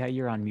 Sabiha.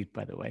 You're on mute,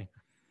 by the way.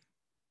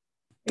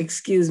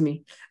 Excuse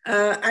me.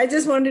 I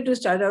just wanted to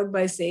start out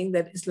by saying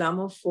that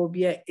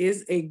Islamophobia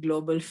is a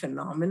global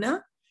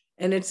phenomena,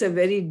 and it's a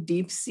very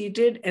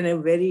deep-seated and a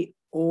very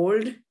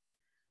old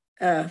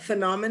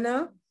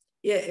phenomena.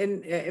 Yeah,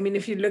 and I mean,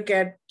 if you look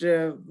at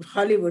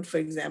Hollywood, for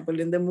example,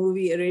 in the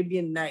movie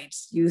Arabian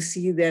Nights, you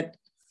see that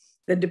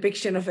the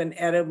depiction of an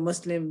Arab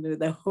Muslim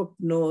with a hooked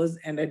nose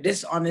and a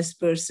dishonest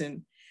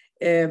person.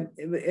 In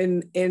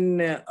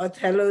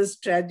Othello's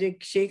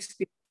tragic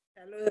Shakespeare,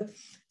 Othello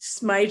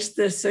smites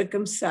the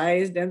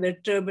circumcised and the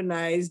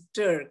turbanized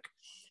Turk.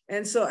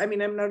 And so, I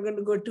mean, I'm not going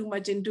to go too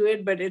much into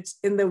it, but it's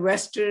in the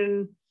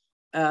Western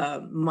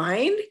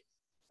mind,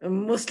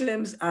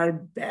 Muslims are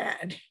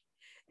bad.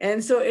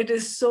 And so it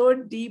is so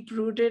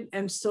deep-rooted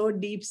and so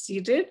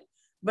deep-seated.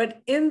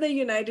 But in the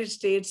United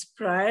States,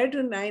 prior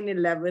to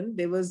 9/11,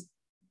 there was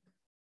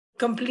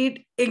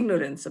complete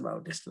ignorance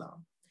about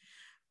Islam.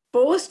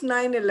 Post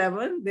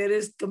 9/11, there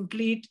is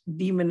complete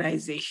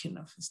demonization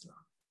of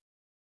Islam.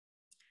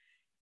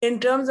 In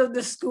terms of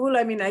the school,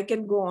 I mean, I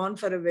can go on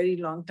for a very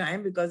long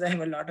time because I have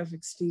a lot of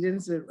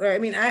experience. I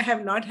mean, I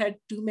have not had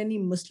too many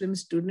Muslim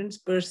students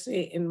per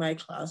se in my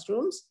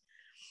classrooms.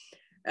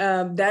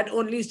 That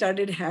only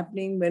started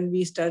happening when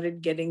we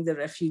started getting the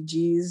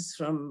refugees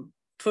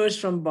first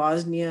from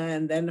Bosnia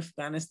and then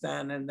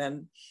Afghanistan and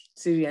then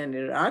Syria and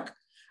Iraq.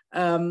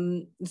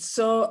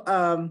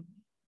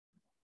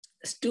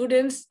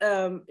 Students,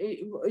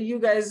 you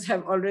guys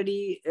have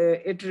already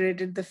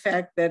iterated the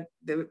fact that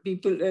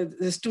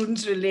the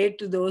students relate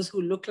to those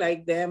who look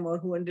like them or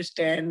who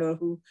understand or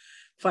who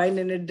find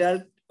an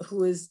adult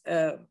who is,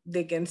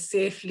 they can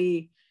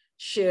safely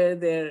share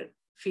their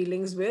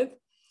feelings with.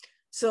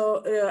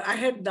 So I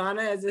had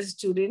Dana as a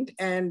student,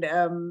 and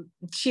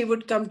she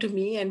would come to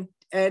me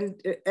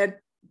and at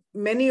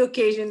many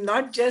occasions,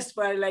 not just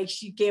while like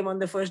she came on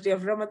the first day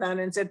of Ramadan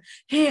and said,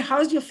 "Hey,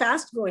 how's your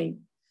fast going?"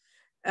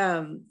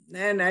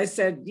 And I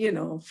said, you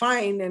know,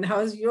 fine. And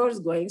how's yours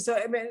going? So,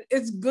 I mean,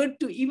 it's good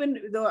to, even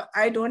though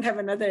I don't have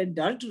another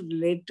adult to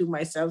relate to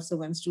myself. So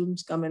when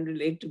students come and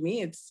relate to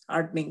me, it's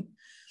heartening.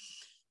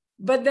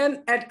 But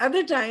then at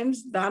other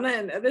times, Dana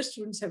and other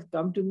students have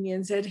come to me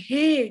and said,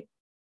 hey,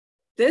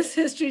 this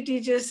history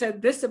teacher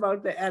said this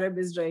about the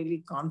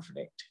Arab-Israeli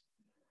conflict.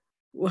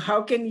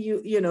 How can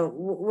you, you know,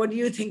 what do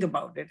you think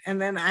about it?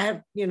 And then I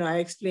have, you know, I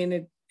explain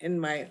it in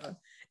my,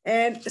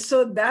 and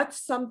so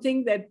that's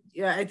something that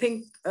I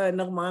think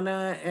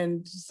Naghmana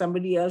and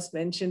somebody else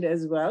mentioned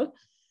as well,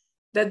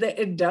 that the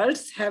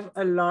adults have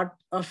a lot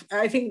of,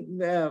 I think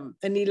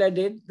Aneelah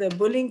did, the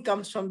bullying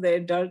comes from the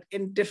adult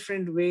in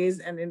different ways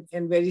and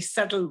in very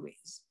subtle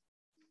ways.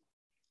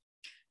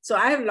 So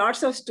I have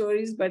lots of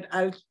stories, but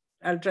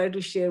I'll try to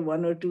share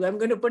one or two. I'm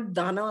going to put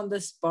Dana on the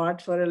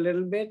spot for a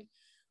little bit.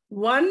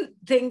 One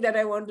thing that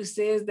I want to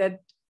say is that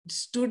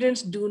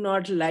students do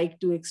not like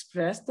to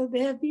express that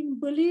they have been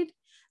bullied.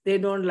 They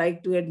don't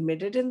like to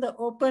admit it in the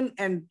open.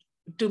 And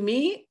to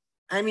me,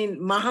 I mean,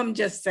 Maham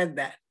just said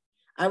that.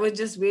 I was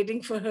just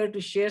waiting for her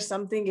to share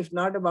something, if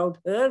not about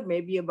her,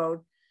 maybe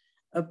about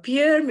a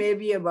peer,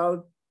 maybe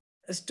about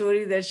a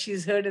story that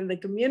she's heard in the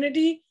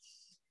community.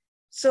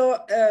 So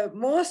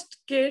most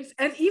kids,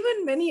 and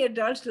even many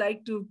adults,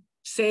 like to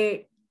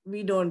say,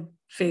 we don't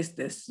face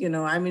this, you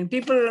know. I mean,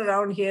 people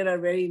around here are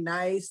very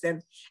nice.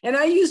 And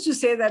I used to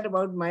say that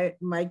about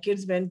my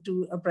kids went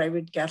to a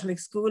private Catholic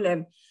school,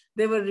 and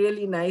they were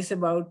really nice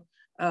about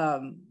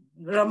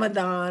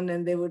Ramadan,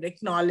 and they would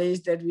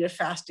acknowledge that we are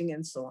fasting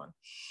and so on.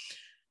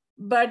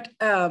 But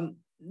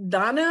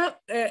Dana,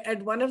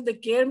 at one of the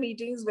care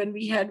meetings when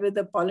we had with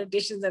the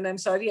politicians, and I'm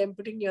sorry, I'm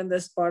putting you on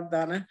the spot,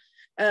 Dana,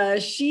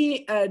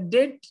 she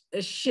did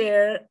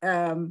share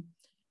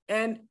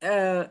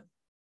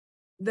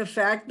the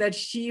fact that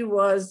she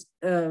was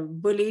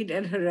bullied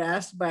and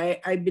harassed by,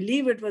 I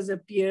believe it was a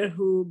peer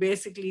who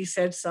basically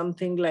said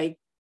something like,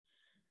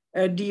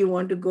 do you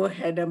want to go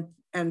ahead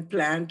and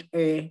plant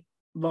a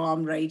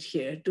bomb right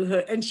here to her?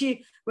 And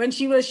when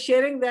she was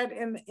sharing that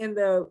in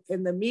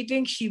the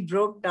meeting, she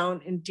broke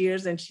down in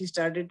tears and she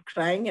started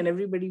crying, and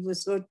everybody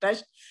was so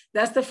touched.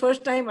 That's the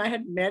first time I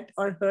had met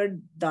or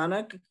heard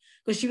Dana,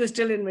 because she was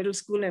still in middle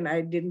school and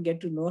I didn't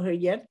get to know her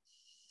yet.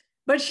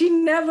 But she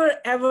never,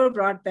 ever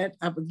brought that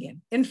up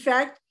again. In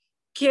fact,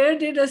 CARE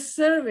did a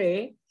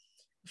survey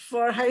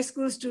for high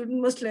school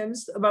student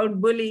Muslims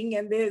about bullying,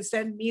 and they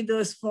sent me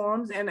those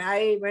forms, and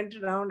I went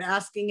around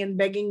asking and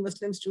begging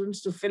Muslim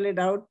students to fill it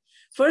out.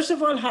 First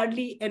of all,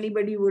 hardly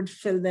anybody would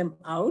fill them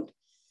out.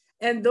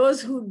 And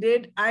those who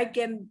did, I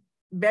can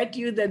bet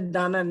you that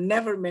Dana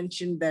never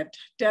mentioned that.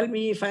 Tell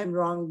me if I'm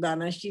wrong,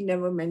 Dana, she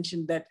never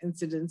mentioned that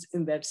incident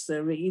in that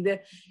survey either.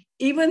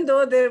 Even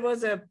though there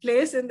was a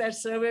place in that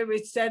survey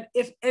which said,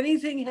 if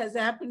anything has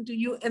happened to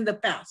you in the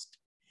past,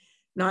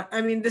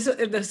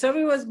 the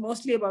survey was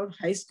mostly about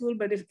high school,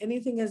 but if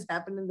anything has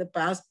happened in the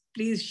past,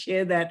 please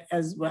share that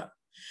as well.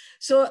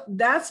 So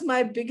that's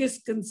my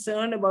biggest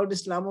concern about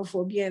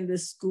Islamophobia in the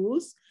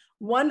schools.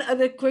 One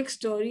other quick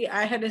story,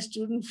 I had a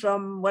student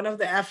from one of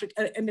the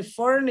a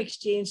foreign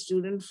exchange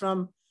student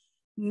from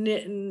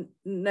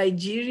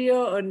Nigeria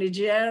or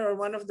Niger or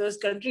one of those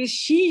countries.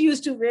 She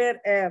used to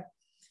wear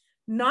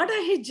not a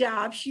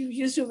hijab, she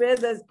used to wear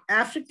the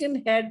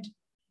African head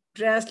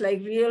dress,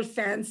 like real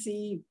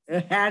fancy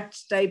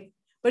hats type,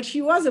 but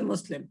she was a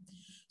Muslim.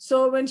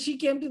 So when she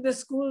came to the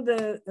school,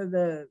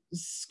 the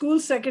school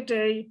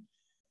secretary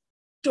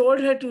told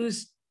her to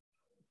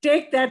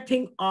take that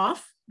thing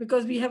off,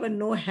 because we have a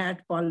no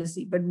hat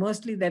policy, but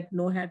mostly that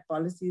no hat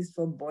policy is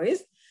for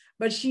boys.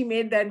 But she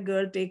made that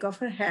girl take off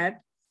her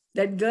hat.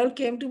 That girl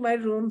came to my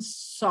room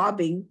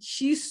sobbing.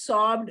 She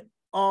sobbed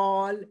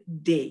all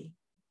day.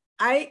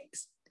 I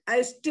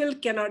still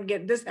cannot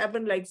get, this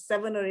happened like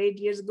 7 or 8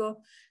 years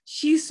ago.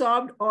 She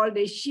sobbed all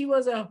day. She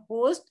was a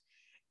host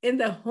in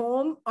the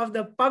home of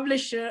the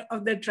publisher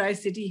of the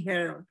Tri-City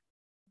Herald,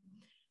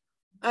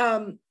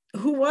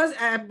 who was,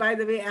 by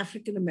the way,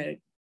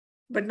 African-American,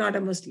 but not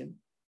a Muslim.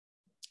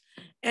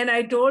 And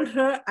I told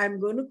her, I'm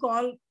going to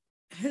call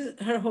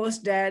her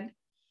host dad,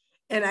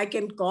 and I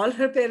can call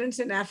her parents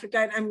in Africa,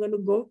 and I'm going to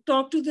go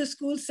talk to the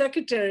school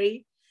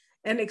secretary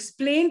and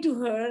explain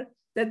to her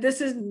that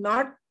this is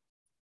not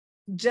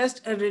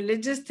just a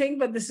religious thing,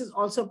 but this is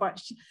also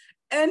part.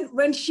 And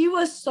when she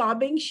was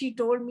sobbing, she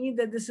told me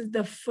that this is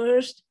the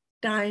first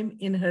time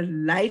in her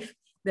life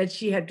that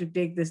she had to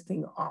take this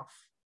thing off.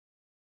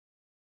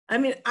 I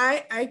mean,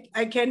 I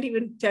can't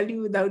even tell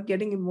you without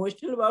getting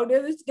emotional about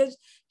it, because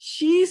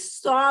she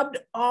sobbed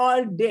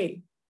all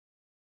day.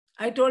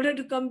 I told her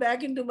to come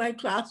back into my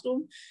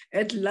classroom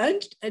at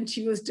lunch, and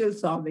she was still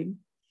sobbing.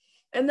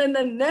 And then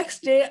the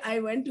next day I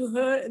went to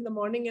her in the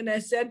morning and I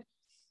said,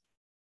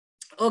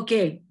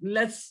 okay,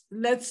 let's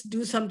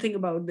do something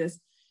about this.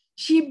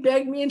 She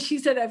begged me and she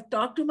said, I've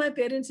talked to my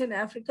parents in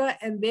Africa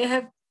and they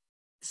have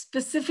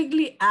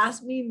specifically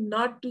asked me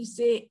not to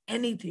say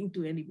anything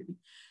to anybody,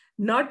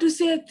 not to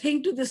say a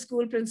thing to the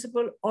school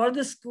principal or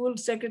the school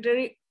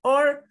secretary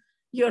or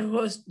your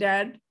host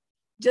dad.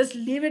 Just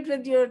leave it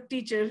with your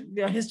teacher,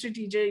 your history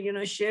teacher, you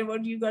know, share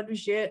what you got to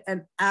share,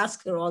 and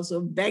ask her also,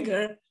 beg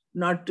her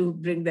not to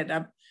bring that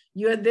up.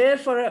 You are there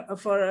for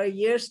a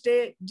year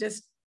stay,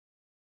 just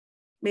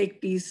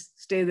make peace,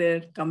 stay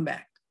there, come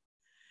back.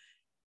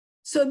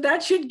 So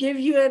that should give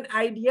you an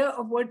idea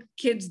of what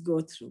kids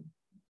go through.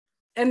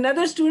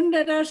 Another student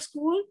at our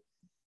school,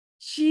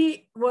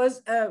 she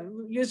was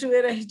used to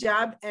wear a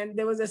hijab, and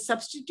there was a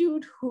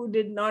substitute who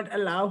did not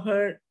allow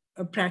her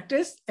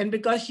practice. And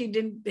because she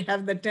didn't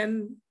have the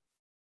 10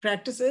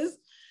 practices,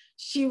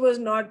 she was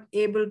not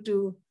able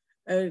to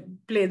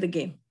play the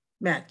game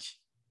match.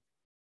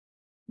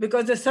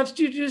 Because the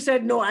substitute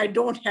said, no, I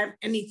don't have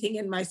anything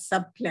in my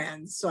sub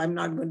plans, so I'm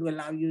not going to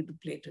allow you to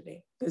play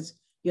today because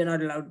you're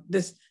not allowed.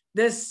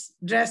 This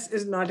dress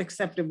is not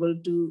acceptable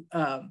to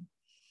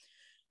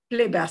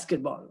play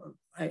basketball.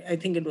 I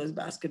think it was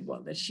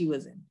basketball that she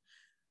was in.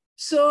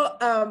 So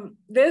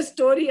there's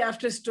story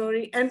after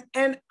story. And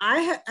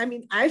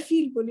I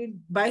feel bullied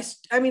by,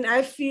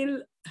 I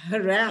feel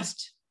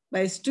harassed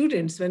by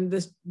students when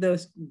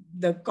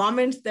the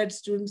comments that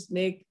students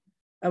make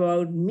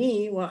about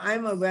me. Well,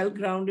 I'm a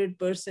well-grounded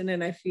person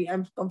and I feel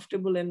I'm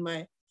comfortable in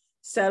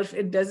myself.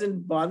 It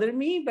doesn't bother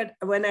me, but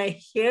when I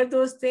hear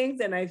those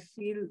things and I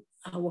feel,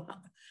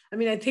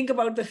 I think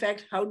about the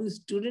fact, how do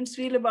students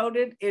feel about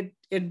it?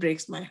 It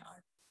breaks my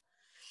heart.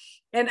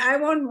 And I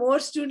want more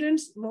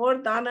students, more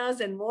Danas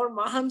and more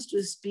Mahams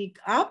to speak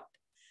up,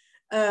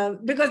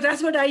 because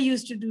that's what I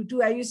used to do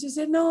too. I used to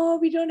say, no,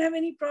 we don't have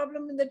any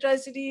problem in the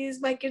Tri-Cities.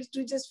 My kids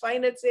do just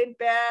fine at St.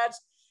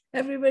 Pat's.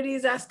 Everybody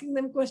is asking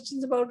them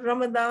questions about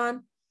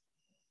Ramadan.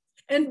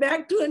 And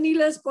back to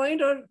Aneelah's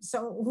point, or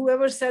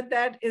whoever said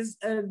that, is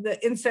the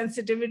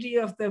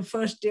insensitivity of the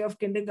first day of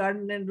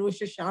kindergarten and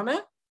Rosh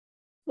Hashanah.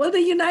 Well,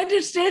 the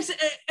United States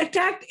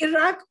attacked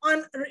Iraq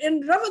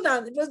in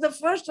Ramadan. It was the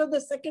first or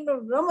the second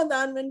of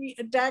Ramadan when we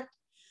attacked,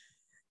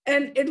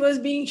 and it was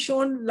being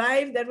shown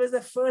live. That was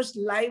the first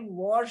live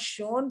war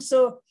shown.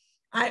 So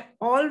I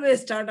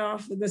always start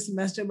off with the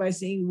semester by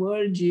saying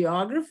world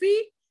geography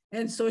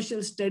and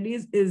social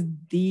studies is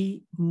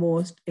the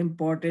most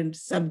important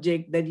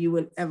subject that you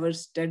will ever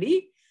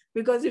study.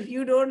 Because if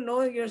you don't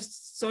know your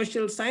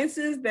social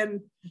sciences,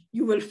 then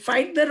you will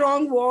fight the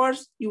wrong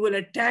wars, you will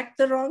attack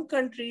the wrong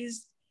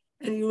countries,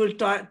 and you will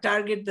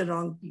target the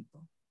wrong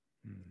people.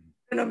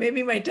 I don't know,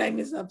 maybe my time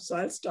is up, so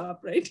I'll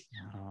stop, right?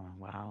 Oh,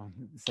 wow.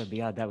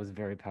 Sabiha, that was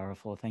very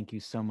powerful. Thank you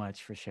so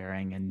much for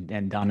sharing.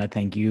 And Donna,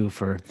 thank you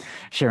for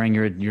sharing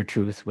your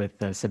truth with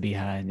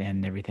Sabiha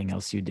and everything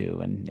else you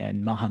do.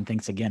 And Maham,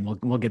 thanks again.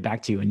 We'll get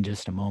back to you in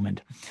just a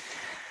moment.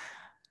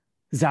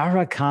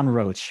 Zahra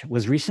Khan-Roach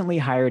was recently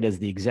hired as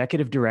the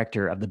executive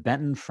director of the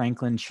Benton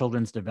Franklin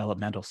Children's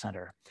Developmental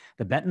Center.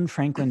 The Benton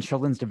Franklin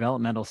Children's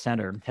Developmental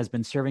Center has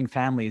been serving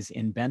families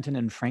in Benton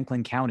and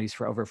Franklin counties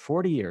for over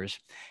 40 years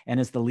and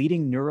is the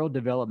leading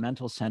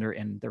neurodevelopmental center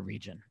in the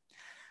region.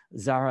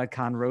 Zahra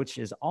Khan-Roach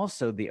is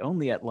also the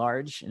only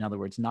at-large, in other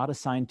words, not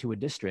assigned to a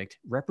district,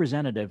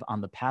 representative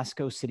on the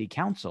Pasco City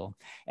Council,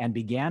 and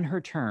began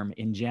her term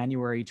in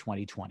January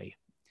 2020.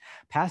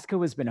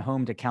 Pasco has been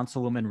home to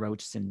Councilwoman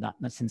Roach since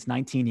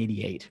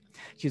 1988.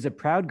 She's a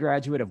proud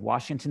graduate of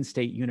Washington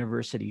State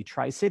University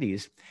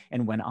Tri-Cities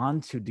and went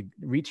on to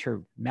reach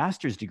her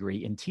master's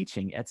degree in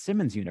teaching at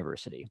Simmons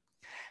University.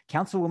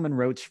 Councilwoman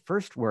Roach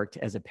first worked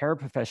as a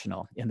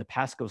paraprofessional in the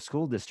Pasco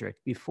School District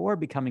before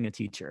becoming a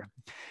teacher.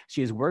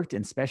 She has worked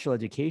in special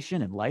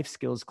education and life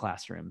skills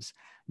classrooms,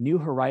 New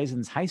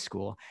Horizons High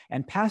School,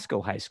 and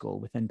Pasco High School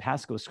within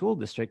Pasco School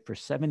District for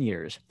 7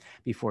 years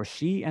before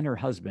she and her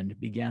husband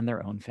began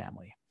their own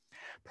family.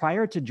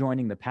 Prior to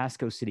joining the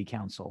Pasco City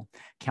Council,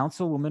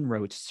 Councilwoman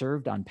Roach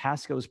served on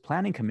Pasco's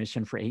Planning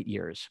Commission for 8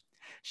 years.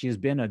 She has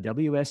been a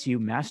WSU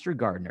Master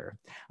Gardener,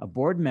 a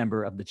board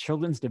member of the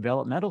Children's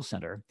Developmental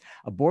Center,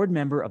 a board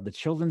member of the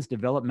Children's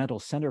Developmental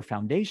Center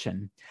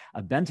Foundation,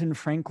 a Benton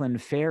Franklin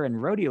Fair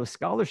and Rodeo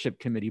Scholarship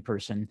Committee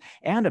person,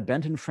 and a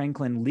Benton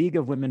Franklin League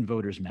of Women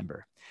Voters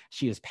member.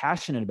 She is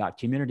passionate about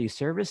community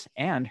service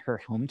and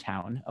her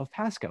hometown of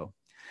Pasco.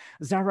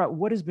 Zahra,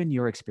 what has been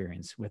your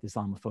experience with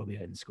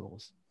Islamophobia in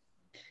schools?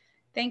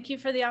 Thank you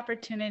for the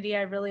opportunity.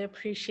 I really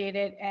appreciate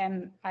it.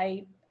 And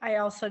I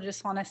also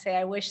just want to say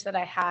I wish that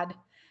I had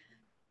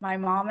my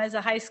mom as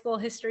a high school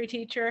history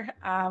teacher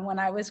when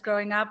I was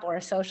growing up, or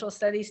a social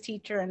studies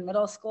teacher in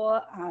middle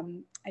school.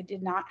 I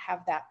did not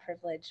have that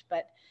privilege,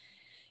 but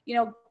you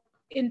know,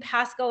 in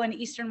Pasco and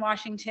Eastern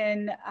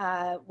Washington,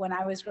 when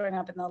I was growing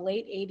up in the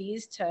late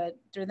 80s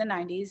through the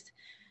 90s,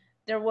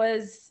 there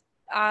was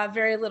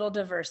very little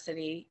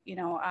diversity, you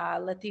know,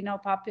 Latino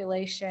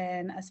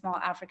population, a small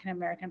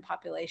African-American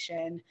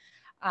population,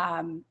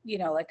 you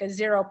know, like a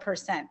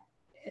 0%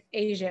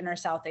 Asian or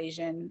South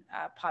Asian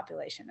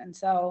population. And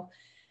so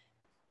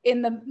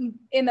in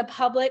the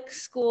public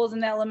schools, in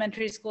the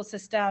elementary school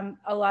system,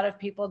 a lot of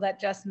people that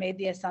just made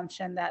the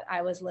assumption that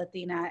I was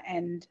Latina.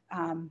 And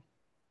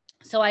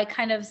so I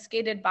kind of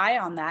skated by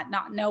on that,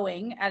 not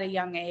knowing at a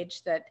young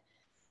age that,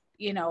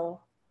 you know,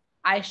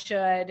 I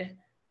should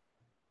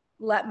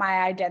let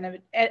my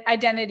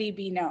identity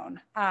be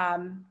known.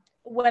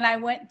 When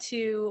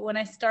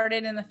I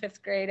started in the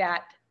 5th grade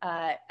at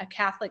a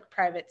Catholic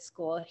private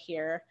school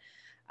here,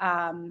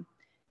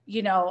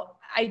 you know,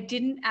 I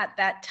didn't at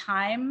that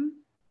time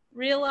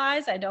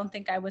realize, I don't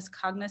think I was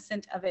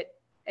cognizant of it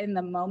in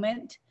the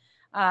moment,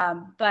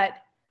 but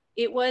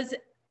it was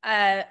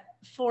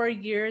 4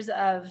 years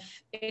of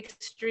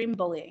extreme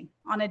bullying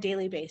on a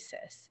daily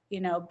basis, you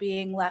know,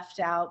 being left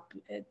out,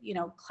 you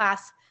know,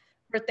 class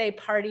birthday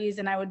parties,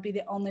 and I would be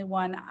the only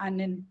one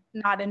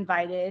not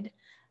invited.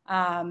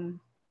 And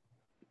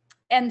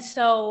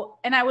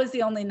I was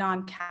the only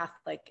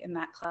non-Catholic in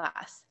that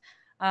class.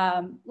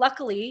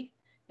 Luckily,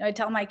 you know, I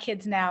tell my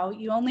kids now,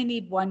 you only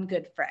need one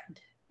good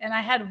friend. And I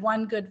had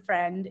one good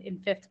friend in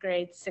 5th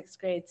grade, 6th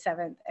grade,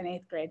 7th and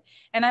 8th grade,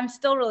 and I'm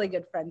still really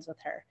good friends with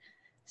her.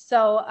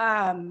 So,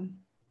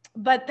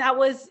 but that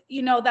was,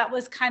 you know, that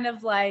was kind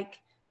of like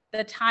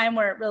the time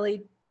where it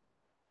really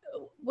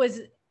was,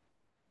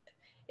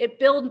 it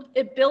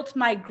built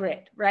my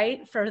grit,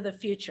 right, for the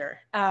future.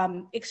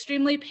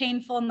 Extremely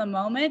painful in the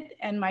moment,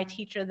 and my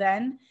teacher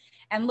then,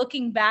 and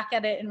looking back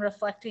at it and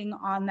reflecting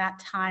on that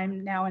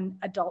time now in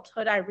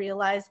adulthood, I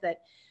realized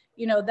that,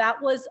 you know,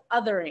 that was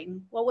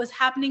othering. What was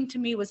happening to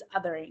me was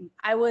othering.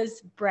 I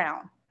was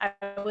brown, I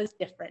was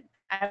different,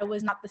 I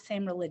was not the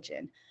same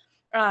religion.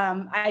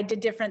 I did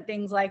different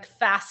things like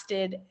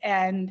fasted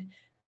and,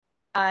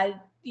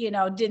 you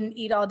know, didn't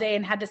eat all day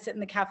and had to sit in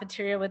the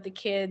cafeteria with the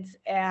kids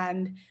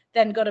and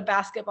then go to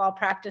basketball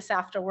practice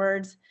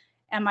afterwards.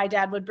 And my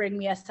dad would bring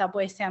me a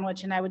Subway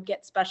sandwich, and I would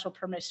get special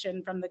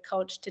permission from the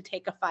coach to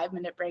take a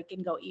 5-minute break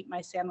and go eat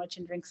my sandwich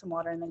and drink some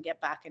water and then get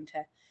back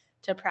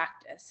into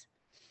practice.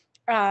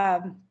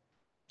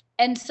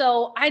 And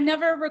so I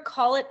never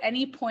recall at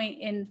any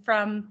point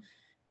from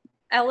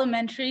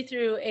elementary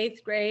through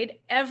 8th grade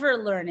ever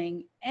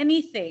learning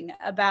anything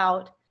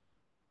about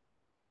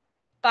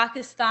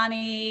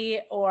Pakistani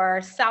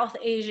or South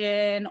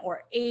Asian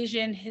or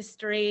Asian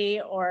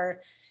history,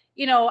 or,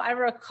 you know, I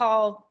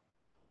recall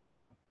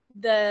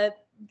the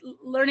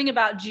learning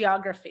about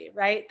geography,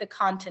 right? The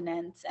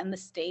continents and the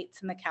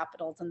states and the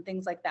capitals and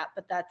things like that,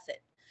 but that's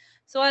it.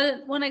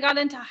 So when I got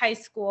into high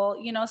school,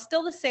 you know,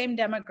 still the same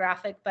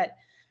demographic, but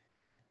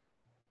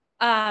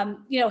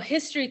you know,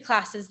 history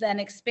classes then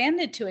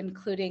expanded to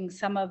including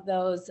some of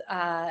those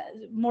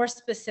more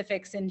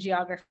specifics in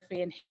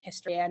geography and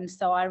history. And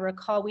so I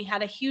recall we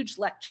had a huge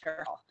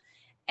lecture hall.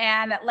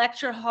 And at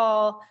lecture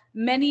hall,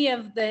 many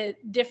of the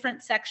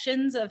different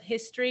sections of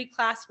history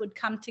class would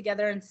come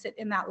together and sit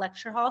in that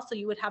lecture hall. So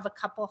you would have a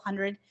couple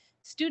hundred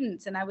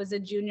students. And I was a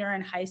junior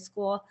in high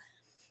school.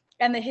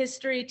 And the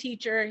history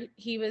teacher,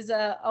 he was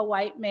a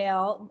white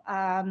male,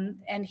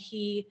 and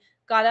he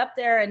got up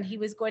there and he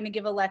was going to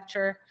give a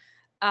lecture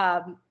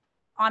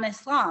on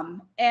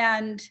Islam,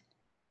 and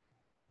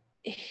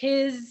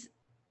his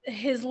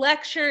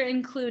lecture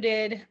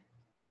included,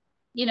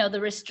 you know,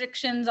 the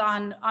restrictions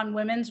on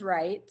women's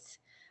rights,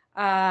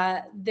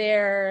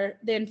 the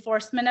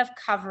enforcement of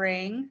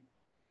covering,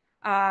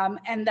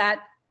 and that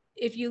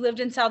if you lived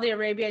in Saudi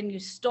Arabia and you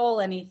stole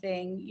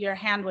anything, your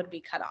hand would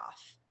be cut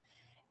off.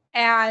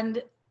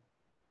 And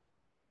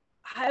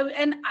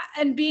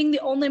being the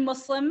only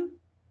Muslim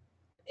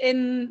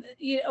in,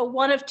 you know,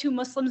 one of 2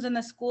 Muslims in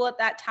the school at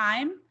that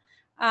time,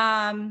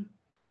 out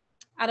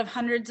of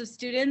hundreds of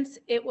students,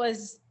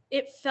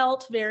 it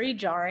felt very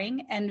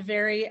jarring and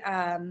very,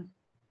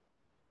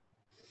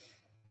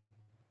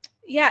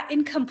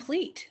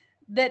 incomplete.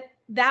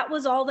 That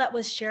was all that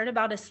was shared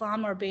about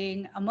Islam or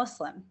being a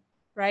Muslim,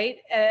 right?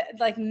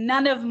 Like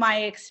none of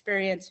my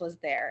experience was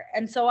there.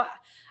 And so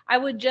I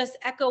would just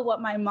echo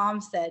what my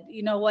mom said,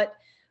 you know, what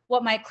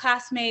my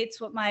classmates,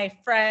 what my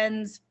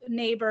friends,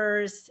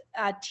 neighbors,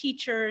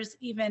 teachers,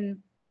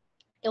 even,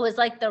 it was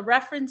like the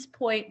reference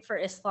point for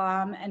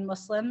Islam and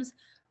Muslims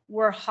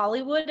were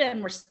Hollywood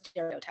and were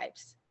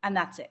stereotypes, and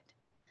that's it.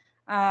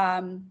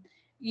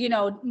 You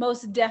know,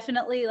 most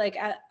definitely, like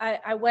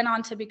I went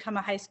on to become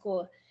a high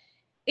school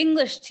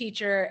English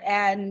teacher,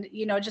 and,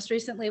 you know, just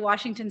recently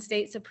Washington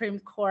State Supreme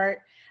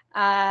Court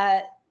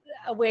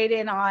weighed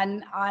in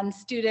on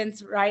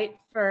students' right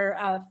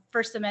for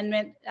First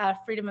Amendment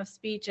freedom of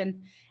speech.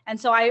 And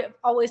so I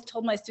always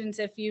told my students,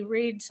 if you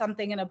read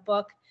something in a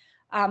book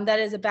That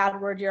is a bad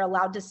word. You're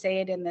allowed to say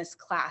it in this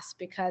class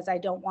because I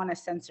don't want to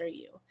censor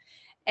you.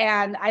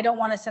 And I don't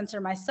want to censor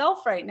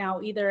myself right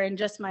now either, in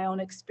just my own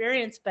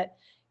experience. But,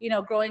 you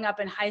know, growing up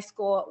in high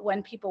school,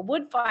 when people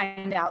would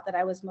find out that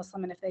I was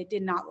Muslim, and if they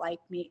did not like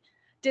me,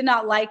 did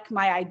not like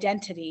my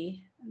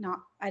identity,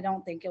 I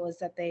don't think it was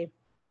that they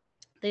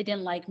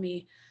didn't like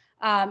me.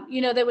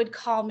 You know, they would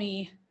call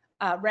me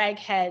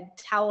raghead,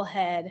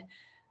 towelhead,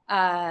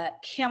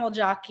 camel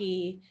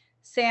jockey,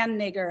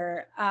 sand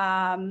nigger,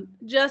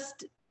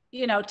 just,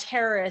 you know,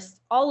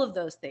 terrorists, all of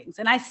those things.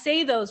 And I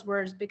say those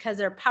words because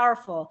they're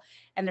powerful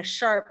and they're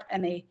sharp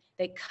and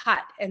they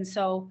cut. And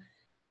so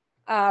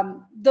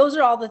those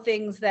are all the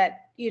things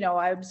that, you know,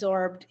 I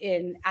absorbed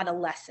in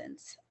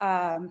adolescence.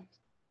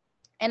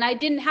 And I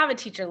didn't have a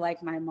teacher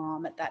like my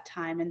mom at that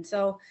time. And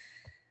so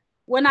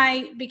when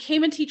I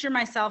became a teacher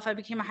myself, I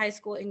became a high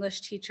school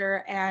English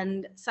teacher,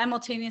 and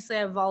simultaneously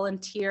I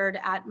volunteered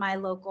at my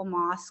local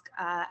mosque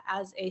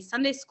as a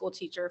Sunday school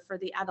teacher for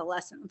the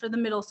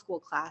middle school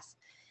class.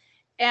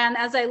 And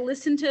as I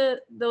listened to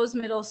those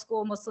middle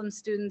school Muslim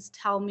students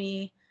tell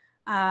me,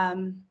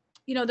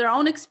 you know, their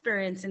own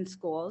experience in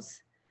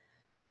schools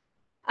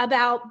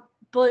about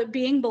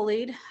being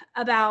bullied,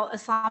 about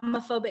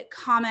Islamophobic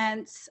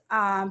comments,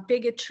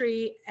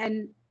 bigotry,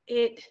 and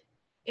it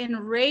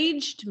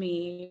enraged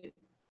me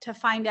to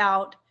find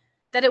out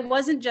that it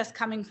wasn't just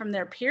coming from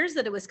their peers,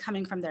 that it was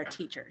coming from their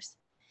teachers,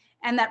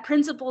 and that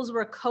principals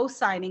were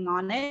co-signing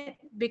on it,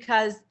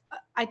 because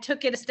I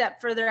took it a step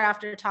further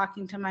after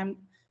talking to my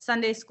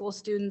Sunday school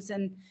students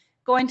and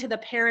going to the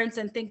parents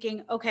and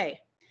thinking, okay,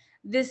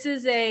 this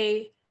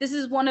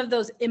is one of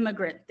those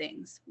immigrant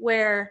things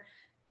where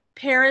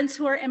parents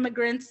who are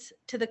immigrants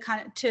to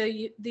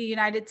the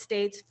United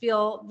States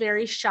feel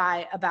very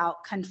shy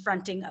about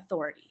confronting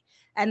authority,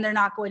 and they're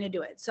not going to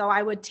do it. So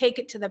I would take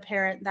it to the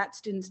parent, that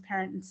student's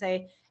parent, and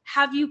say,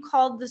 have you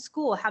called the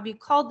school? Have you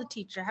called the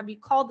teacher? Have you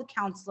called the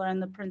counselor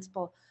and the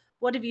principal?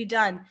 What have you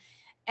done?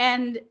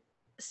 And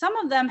some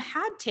of them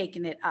had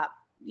taken it up,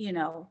 you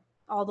know,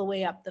 all the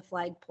way up the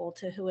flagpole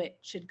to who it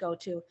should go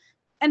to,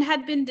 and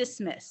had been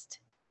dismissed.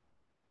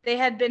 They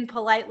had been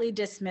politely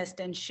dismissed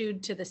and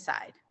shooed to the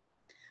side.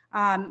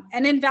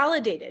 And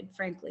invalidated,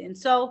 frankly. And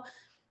so,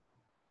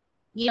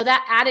 you know,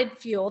 that added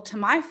fuel to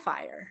my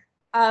fire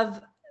of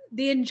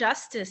the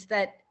injustice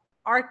that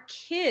our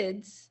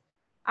kids,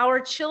 our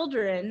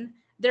children,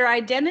 their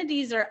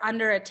identities are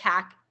under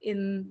attack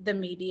in the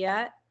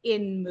media,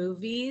 in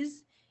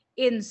movies,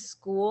 in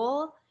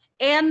school,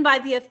 and by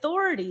the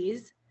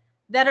authorities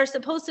that are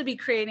supposed to be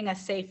creating a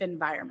safe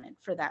environment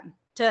for them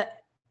to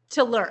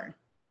learn,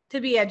 to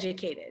be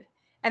educated.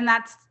 And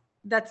that's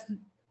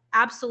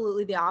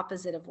absolutely the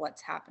opposite of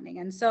what's happening.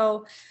 And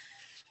so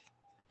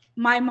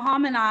my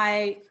mom and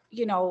I,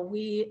 you know,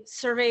 we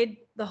surveyed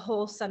the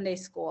whole Sunday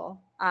school,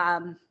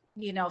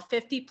 you know,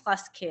 50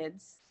 plus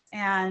kids,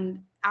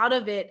 and out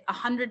of it,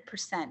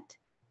 100%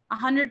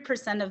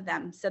 of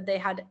them said they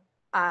had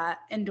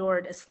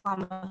endured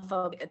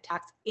Islamophobic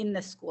attacks in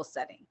the school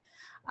setting.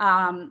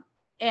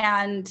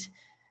 And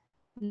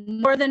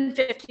more than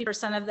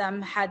 50% of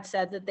them had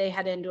said that they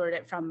had endured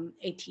it from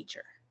a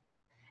teacher.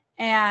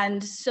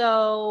 And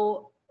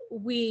so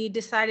we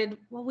decided,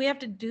 well, we have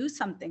to do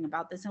something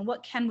about this. And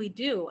what can we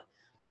do?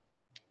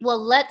 Well,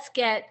 let's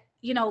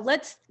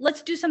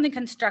do something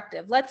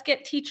constructive. Let's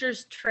get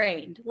teachers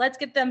trained. Let's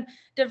get them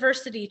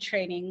diversity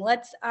training.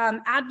 Let's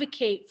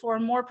advocate for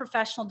more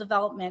professional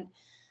development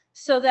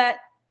so that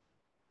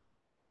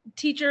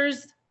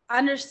teachers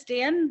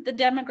understand the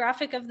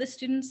demographic of the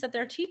students that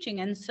they're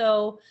teaching. And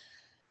so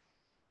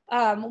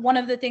one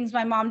of the things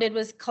my mom did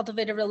was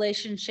cultivate a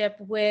relationship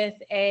with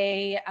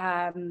a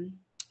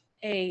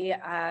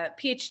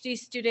PhD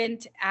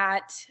student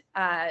at,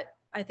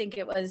 I think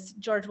it was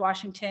George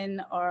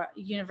Washington or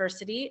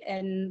University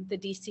in the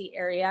DC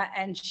area.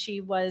 And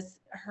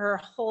her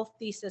whole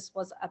thesis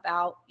was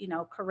about, you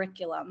know,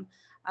 curriculum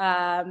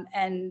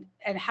and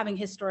having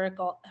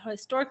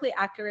historically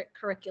accurate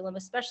curriculum,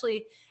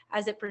 especially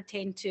as it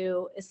pertained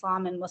to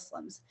Islam and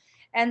Muslims.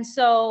 And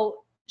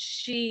so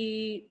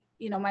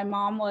my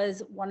mom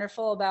was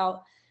wonderful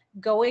about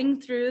going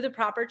through the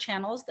proper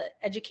channels, the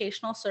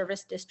Educational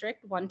Service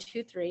District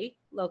 123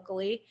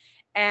 locally,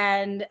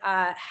 and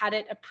had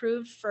it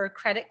approved for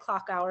credit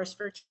clock hours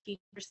for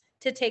teachers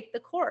to take the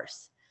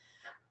course.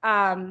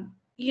 And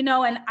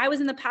I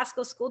was in the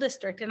Pasco School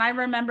District, and I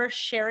remember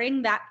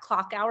sharing that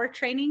clock hour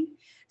training.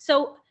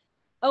 So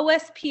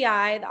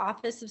OSPI, the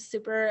Office of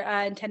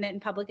Superintendent in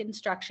Public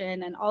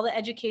Instruction, and all the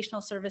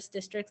educational service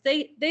districts,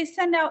 they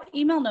send out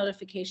email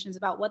notifications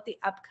about what the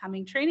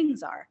upcoming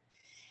trainings are.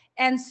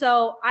 And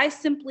so I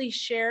simply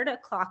shared a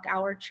clock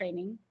hour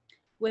training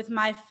with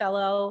my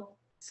fellow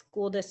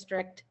school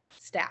district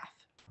staff.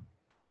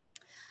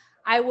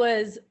 I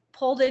was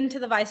pulled into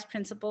the vice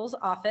principal's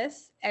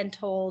office and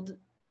told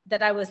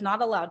that I was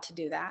not allowed to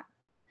do that.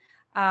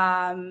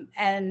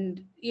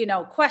 And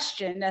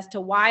questioned as to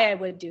why I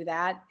would do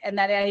that, and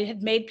that I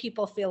had made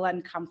people feel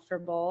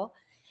uncomfortable.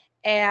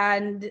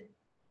 And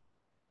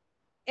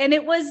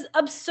it was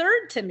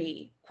absurd to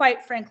me,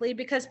 quite frankly,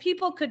 because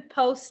people could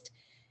post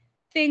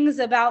things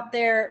about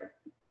their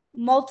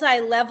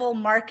multi-level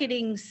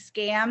marketing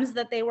scams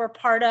that they were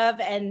part of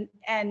and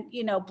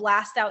you know,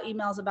 blast out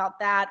emails about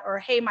that, or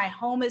hey, my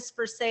home is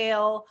for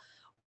sale,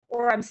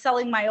 or I'm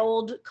selling my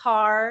old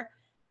car.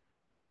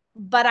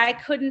 But I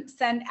couldn't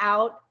send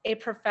out a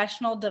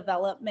professional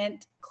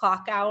development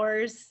clock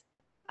hours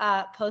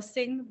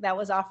posting that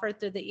was offered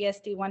through the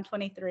ESD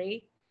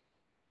 123.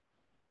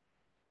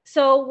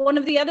 So one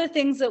of the other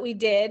things that we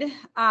did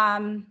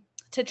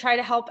to try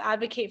to help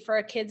advocate for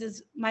our kids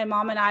is my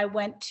mom and I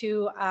went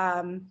to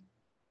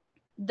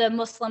the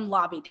Muslim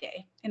Lobby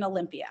Day in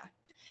Olympia.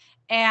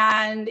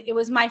 And it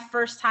was my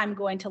first time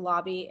going to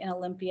lobby in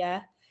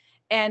Olympia.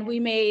 And we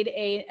made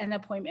an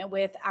appointment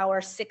with our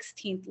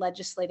 16th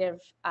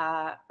legislative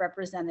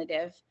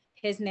representative.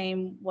 His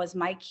name was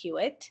Mike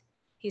Hewitt.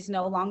 He's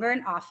no longer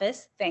in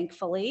office,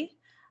 thankfully.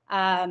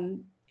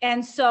 And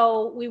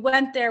so we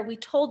went there, we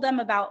told them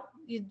about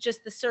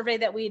just the survey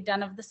that we had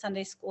done of the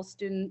Sunday school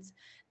students,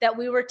 that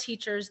we were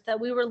teachers, that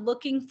we were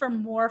looking for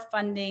more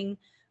funding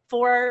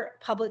for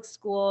public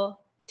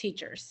school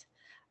teachers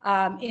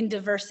in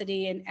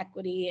diversity and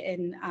equity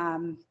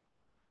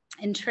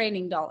and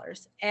training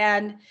dollars.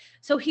 And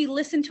so he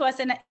listened to us.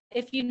 And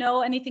if you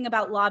know anything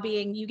about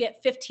lobbying, you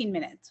get 15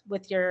 minutes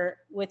with your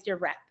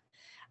rep.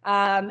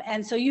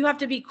 And so you have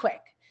to be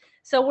quick.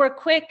 So we're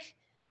quick.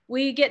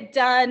 We get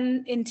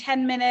done in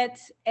 10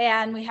 minutes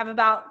and we have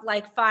about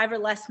like 5 or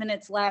less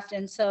minutes left.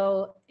 And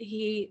so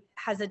he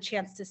has a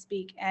chance to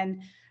speak.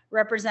 And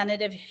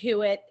Representative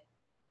Hewitt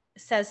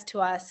says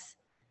to us,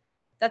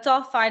 that's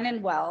all fine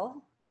and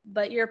well,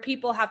 but your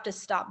people have to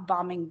stop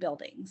bombing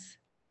buildings.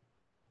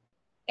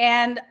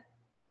 And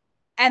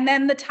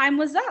then the time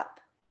was up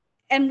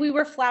and we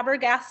were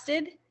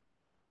flabbergasted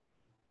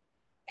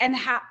and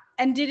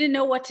didn't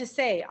know what to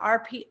say.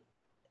 Our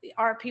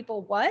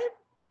people what?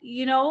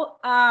 You know,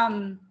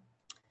 and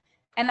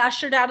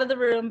ushered out of the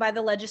room by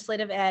the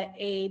legislative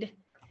aide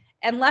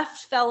and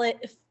left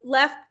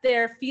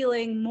there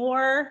feeling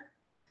more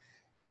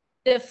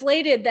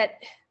deflated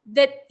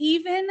that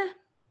even,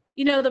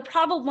 you know, the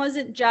problem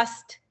wasn't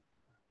just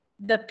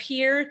the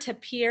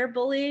peer-to-peer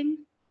bullying,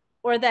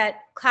 or that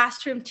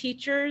classroom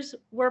teachers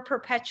were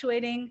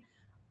perpetuating,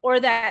 or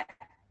that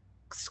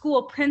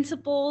school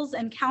principals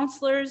and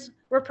counselors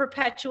were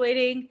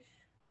perpetuating,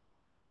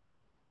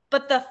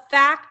 but the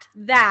fact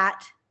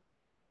that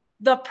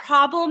the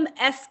problem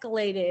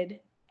escalated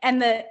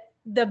and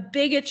the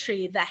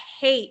bigotry, the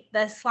hate, the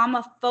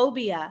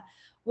Islamophobia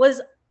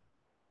was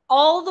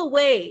all the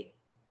way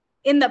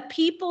in the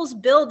People's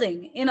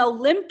Building in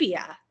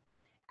Olympia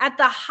at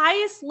the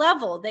highest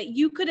level that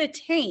you could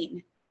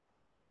attain,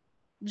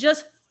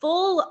 just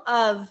full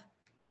of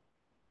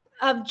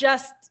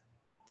just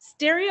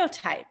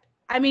stereotype.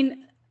 I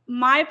mean,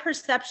 my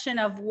perception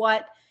of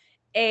what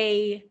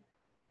an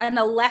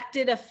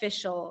elected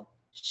official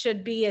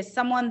should be is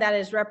someone that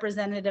is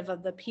representative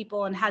of the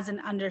people and has an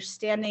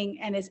understanding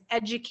and is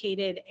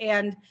educated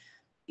and,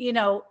 you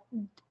know,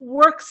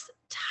 works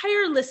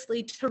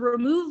tirelessly to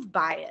remove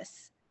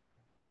bias.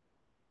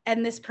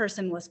 And this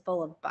person was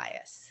full of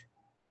bias.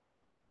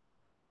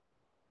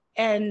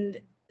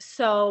 And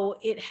so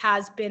it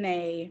has been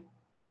a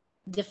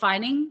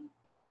defining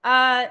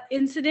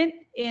incident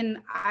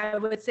in, I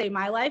would say,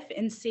 my life,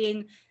 in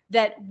seeing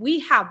that we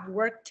have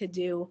work to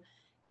do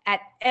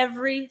at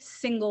every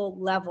single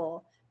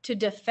level to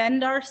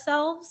defend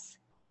ourselves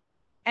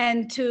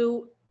and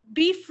to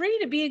be free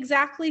to be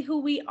exactly who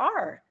we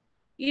are.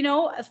 You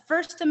know, a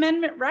First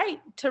Amendment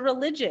right to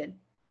religion.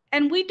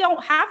 And we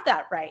don't have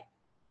that right,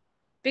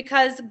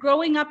 because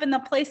growing up in the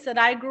place that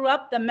I grew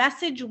up, the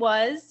message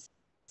was,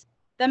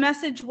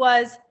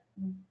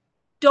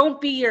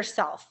 don't be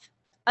yourself,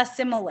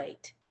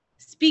 assimilate,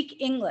 speak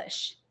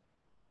English,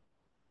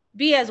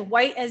 be as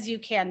white as you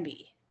can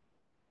be.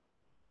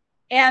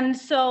 And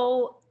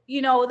so,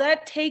 you know,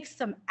 that takes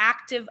some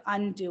active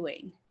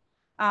undoing.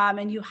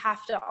 And you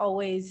have to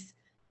always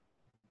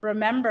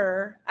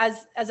remember,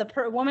 as a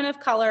woman of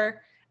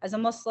color, as a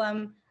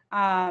Muslim,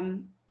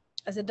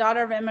 as a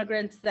daughter of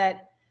immigrants,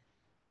 that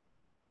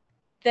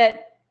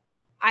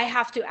I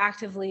have to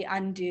actively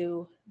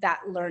undo that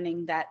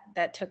learning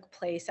that took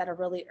place at a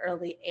really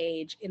early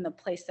age in the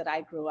place that I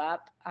grew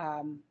up.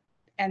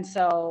 And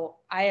so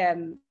I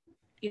am,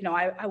 you know,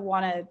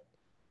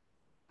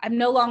 I'm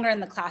no longer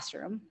in the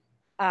classroom,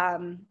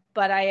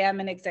 but I am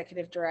an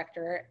executive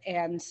director.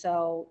 And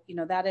so, you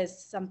know, that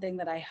is something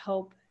that I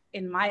hope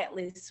in my, at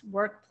least,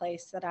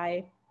 workplace that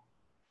I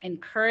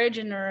encourage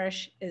and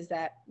nourish, is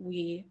that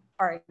we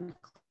are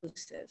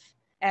inclusive.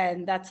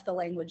 And that's the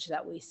language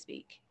that we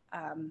speak.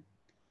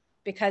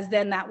 Because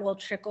then that will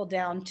trickle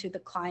down to the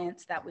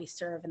clients that we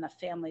serve and the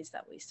families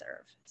that we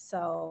serve.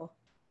 So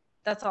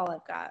that's all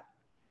I've got.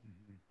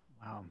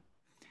 Wow.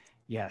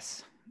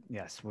 Yes,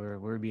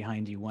 we're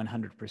behind you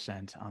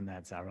 100% on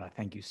that, Zahra.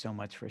 Thank you so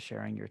much for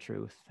sharing your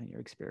truth and your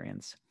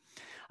experience.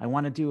 I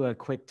want to do a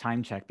quick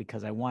time check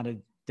because I want to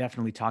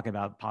definitely talk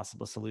about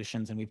possible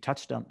solutions, and we've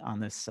touched on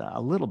this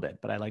a little bit,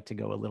 but I'd like to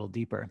go a little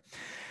deeper.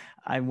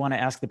 I want to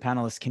ask the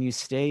panelists, can you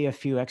stay a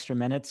few extra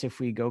minutes if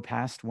we go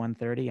past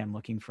 1:30? I'm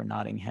looking for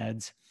nodding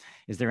heads.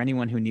 Is there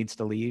anyone who needs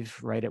to leave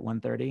right at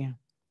 1:30?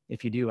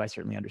 If you do, I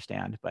certainly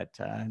understand, but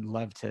I'd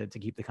love to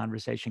keep the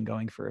conversation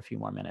going for a few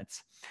more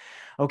minutes.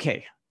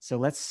 Okay, so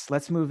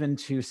let's move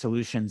into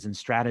solutions and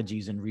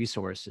strategies and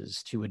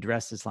resources to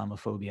address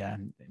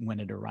Islamophobia when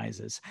it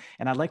arises.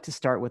 And I'd like to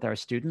start with our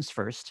students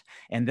first,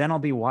 and then I'll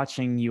be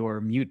watching your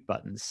mute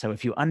buttons. So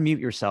if you unmute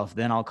yourself,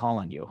 then I'll call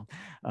on you.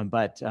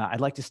 But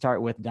I'd like to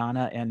start with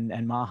Donna and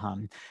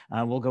Maham.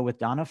 We'll go with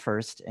Donna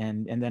first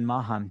and then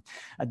Maham.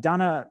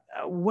 Donna,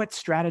 what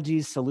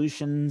strategies,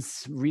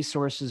 solutions,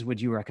 resources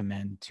would you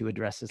recommend to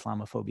address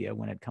Islamophobia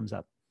when it comes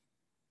up?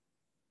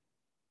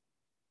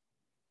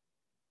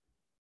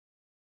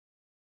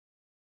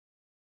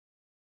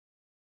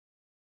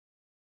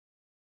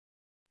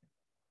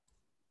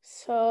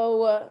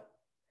 So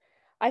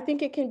I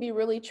think it can be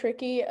really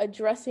tricky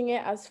addressing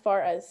it as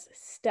far as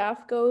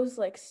staff goes,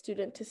 like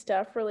student to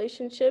staff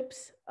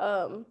relationships.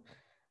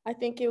 I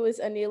think it was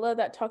Aneelah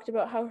that talked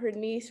about how her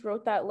niece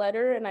wrote that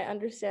letter, and I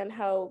understand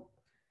how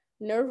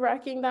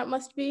nerve-wracking that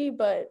must be,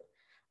 but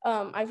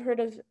I've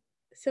heard of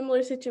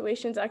similar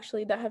situations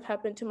actually that have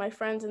happened to my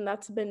friends, and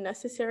that's been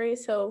necessary.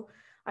 So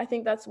I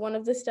think that's one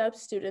of the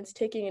steps, students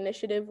taking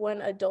initiative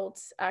when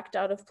adults act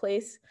out of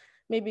place,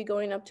 maybe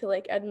going up to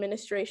like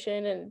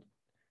administration and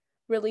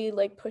really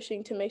like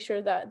pushing to make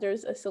sure that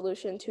there's a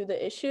solution to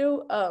the issue.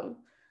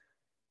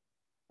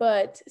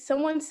 But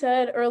someone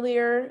said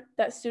earlier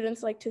that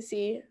students like to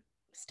see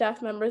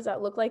staff members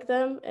that look like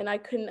them, and I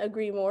couldn't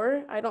agree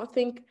more. I don't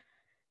think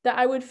that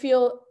I would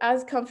feel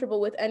as comfortable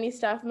with any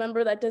staff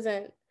member that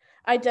doesn't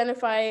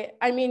identify.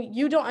 I mean,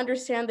 you don't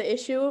understand the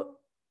issue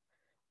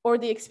or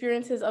the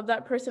experiences of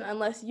that person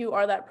unless you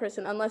are that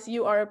person, unless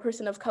you are a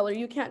person of color.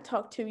 You can't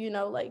talk to,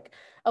 like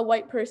a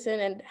white person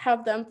and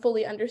have them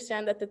fully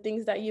understand that the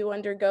things that you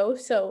undergo.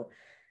 So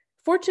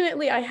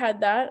fortunately, I had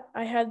that.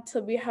 I had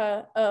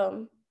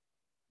Sabiha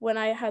when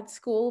I had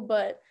school,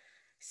 but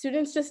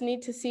students just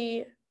need to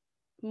see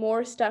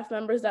more staff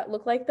members that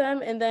look like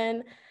them. And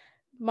then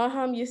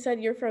Maham, you said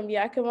you're from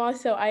Yakima,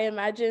 so I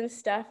imagine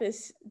staff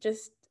is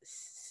just,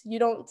 you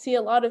don't see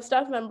a lot of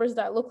staff members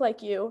that look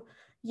like you.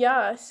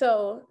 Yeah,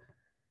 so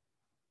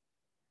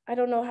I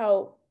don't know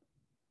how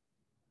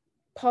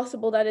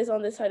possible that is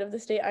on this side of the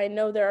state. I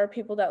know there are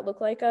people that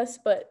look like us,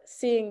 but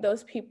seeing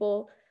those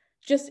people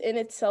just in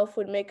itself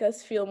would make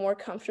us feel more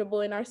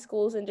comfortable in our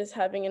schools and just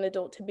having an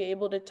adult to be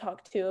able to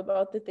talk to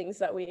about the things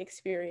that we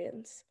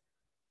experience.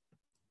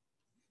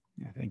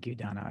 Yeah, thank you,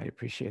 Donna. I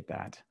appreciate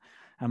that.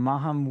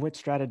 Maham, what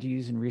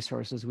strategies and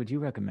resources would you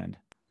recommend?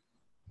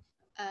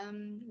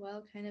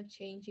 Well, kind of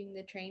changing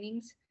the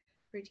trainings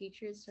for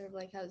teachers, sort of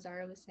like how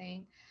Zahra was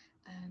saying,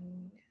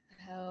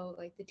 how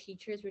like the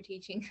teachers were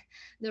teaching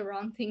the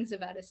wrong things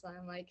about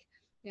Islam. Like,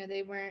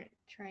 they weren't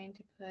trying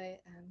to put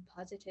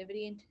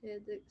positivity into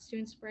the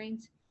students'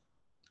 brains.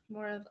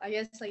 More of, I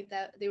guess, like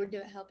that they were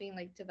helping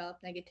like develop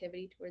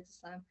negativity towards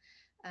Islam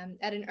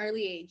at an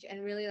early age,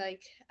 and really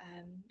like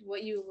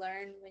what you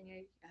learn when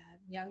you're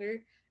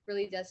younger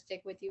really does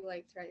stick with you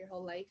like throughout your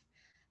whole life.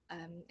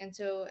 And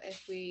so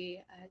if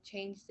we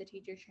change the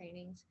teacher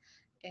trainings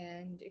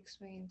and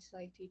explain to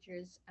like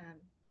teachers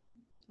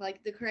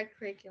like the correct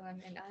curriculum,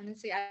 and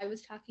honestly, I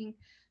was talking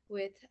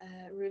with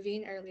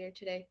Raveen earlier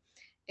today,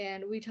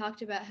 and we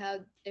talked about how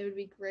it would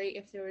be great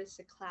if there was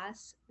a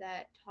class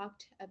that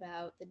talked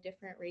about the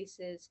different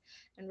races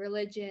and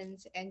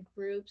religions and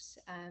groups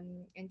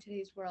in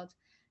today's world.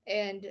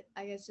 And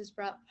I guess just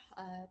brought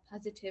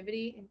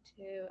positivity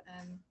into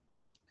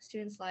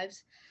students'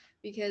 lives,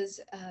 because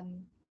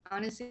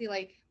honestly,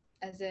 like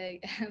as a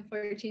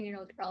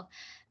 14-year-old girl,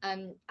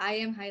 I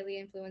am highly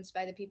influenced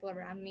by the people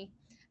around me,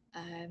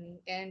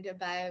 and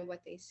by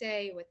what they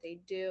say, what they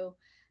do.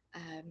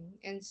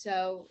 And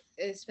so,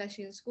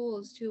 especially in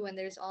schools too, when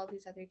there's all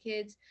these other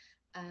kids,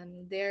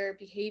 their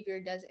behavior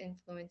does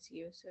influence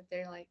you. So if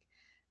they're like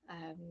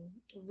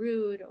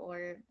rude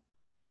or,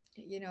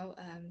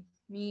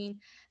 mean,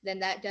 then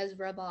that does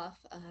rub off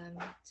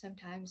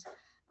sometimes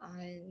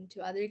on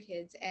to other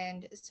kids.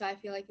 And so I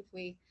feel like if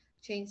we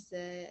change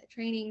the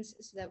trainings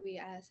so that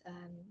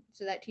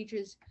so that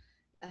teachers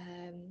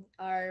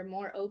are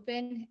more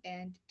open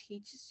and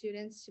teach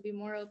students to be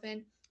more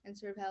open, and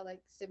sort of how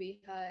like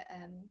Sabiha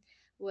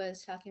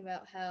was talking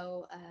about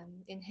how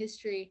in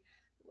history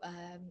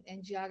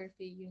and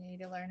geography you need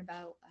to learn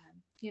about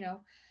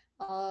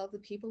all the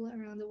people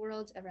around the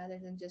world rather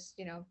than just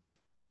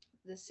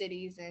the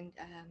cities and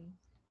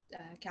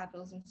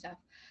capitals and stuff.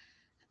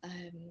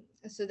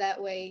 So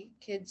that way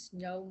kids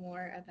know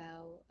more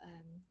about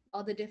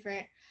all the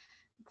different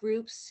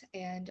groups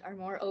and are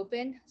more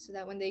open, so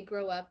that when they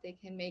grow up they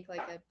can make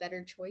like a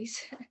better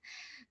choice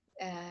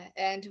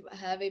and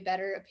have a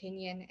better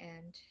opinion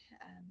and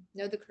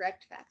know the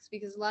correct facts,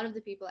 because a lot of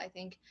the people I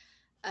think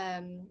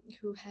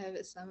who have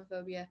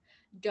Islamophobia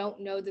don't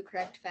know the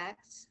correct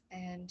facts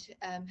and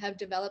have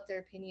developed their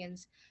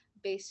opinions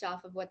based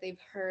off of what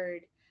they've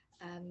heard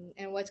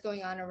and what's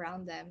going on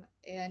around them.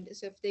 And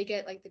so if they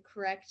get like the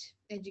correct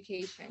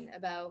education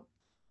about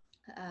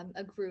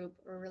a group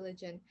or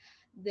religion,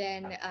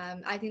 then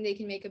I think they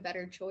can make a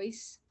better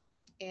choice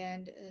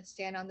and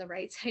stand on the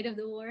right side of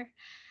the war.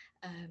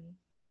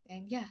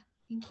 And yeah,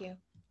 thank you.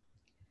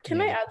 Can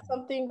I add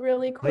something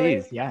really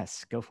quick? Please,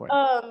 yes, go for it.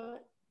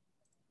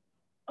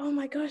 Oh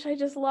my gosh, I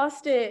just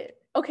lost it.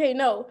 Okay,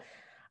 no.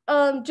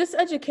 Just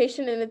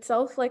education in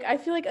itself. Like, I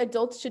feel like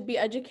adults should be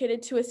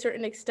educated to a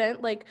certain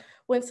extent. Like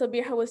when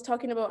Sabiha was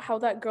talking about how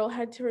that girl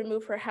had to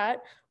remove her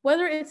hat,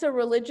 whether it's a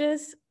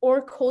religious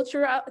or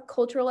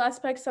cultural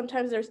aspect,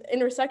 sometimes there's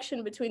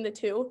intersection between the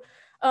two.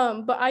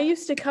 But I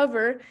used to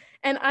cover,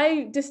 and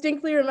I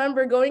distinctly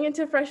remember going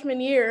into freshman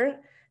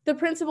year, the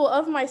principal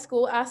of my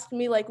school asked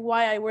me like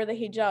why I wear the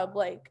hijab.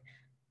 Like,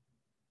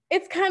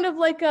 it's kind of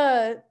like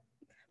a,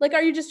 like,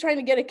 are you just trying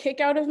to get a kick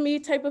out of me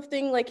type of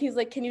thing? Like, he's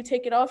like, can you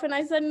take it off? And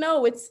I said,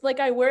 no, it's like,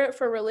 I wear it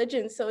for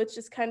religion. So it's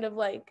just kind of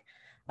like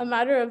a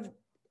matter of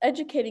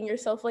educating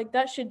yourself. Like,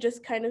 that should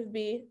just kind of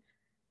be,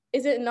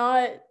 is it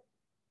not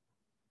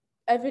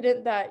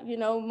evident that, you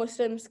know,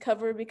 Muslims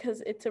cover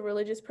because it's a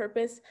religious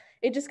purpose?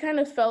 It just kind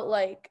of felt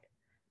like,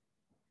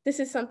 this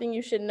is something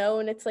you should know.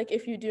 And it's like,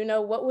 if you do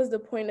know, what was the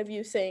point of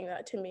you saying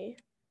that to me?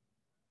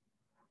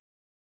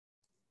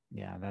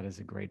 Yeah, that is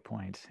a great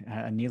point.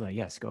 Aneelah,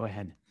 yes, go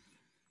ahead.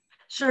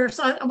 Sure.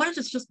 So I wanted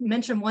to just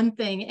mention one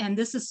thing, and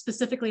this is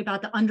specifically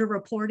about the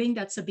underreporting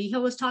that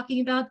Sabiha was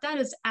talking about. That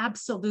is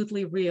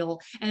absolutely real.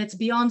 And it's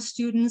beyond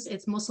students,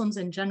 it's Muslims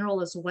in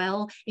general as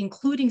well,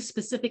 including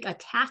specific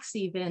attacks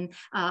even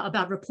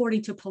about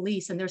reporting to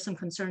police. And there's some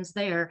concerns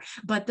there.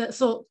 But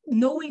so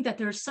knowing that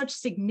there's such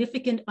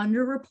significant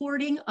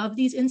underreporting of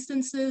these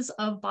instances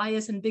of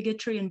bias and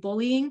bigotry and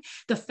bullying,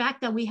 the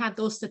fact that we have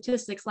those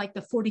statistics like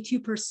the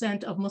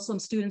 42% of Muslim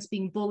students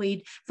being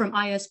bullied from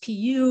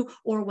ISPU,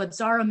 or what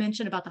Zahra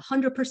mentioned about the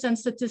 100%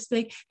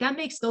 statistic, that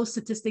makes those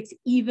statistics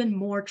even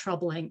more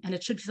troubling. And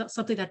it should be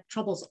something that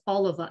troubles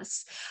all of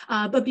us.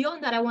 But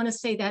beyond that, I want to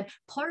say that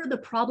part of the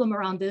problem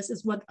around this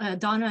is what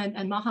Donna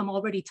and Maham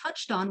already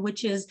touched on,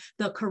 which is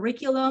the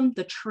curriculum,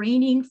 the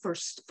training for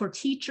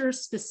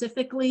teachers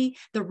specifically,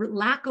 the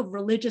lack of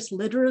religious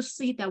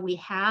literacy that we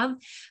have.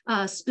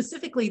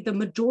 Specifically, the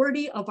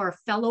majority of our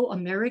fellow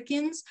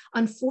Americans,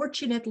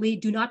 unfortunately,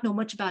 do not know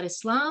much about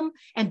Islam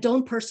and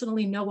don't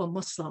personally know a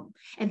Muslim.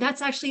 And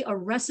that's actually a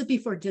recipe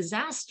for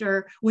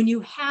disaster when you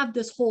have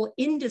this whole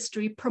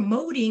industry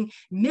promoting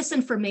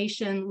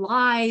misinformation,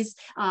 lies,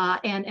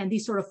 and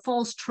these sort of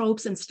false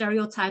tropes and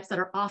stereotypes that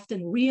are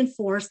often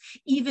reinforced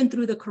even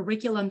through the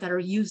curriculum that are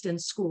used in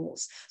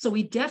schools. So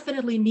we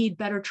definitely need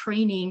better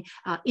training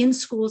in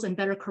schools and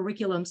better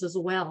curriculums as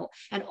well.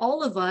 And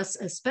all of us,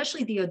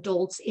 especially the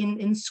adults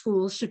in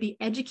schools, should be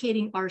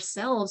educating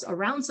ourselves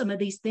around some of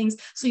these things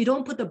so you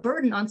don't put the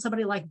burden on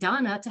somebody like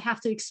Donna to have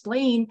to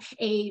explain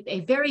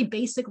a very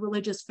basic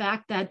religious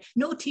fact that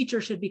no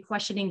teacher should be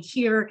questioning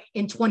here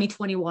in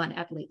 2021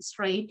 at least,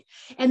 right?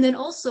 And then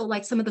also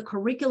like some of the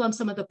curriculum,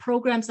 some of the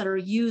programs that are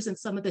used and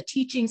some of the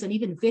teachings and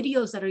even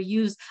videos that are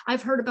used.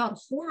 I've heard about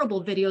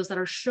horrible videos that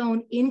are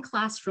shown in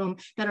classroom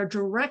that are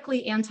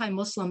directly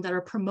anti-Muslim, that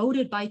are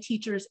promoted by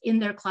teachers in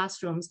their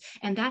classrooms.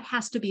 And that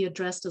has to be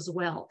addressed as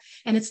well.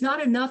 And it's not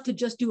enough to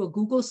just do a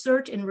Google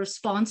search in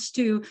response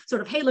to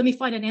sort of, hey, let me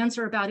find an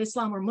answer about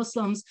Islam or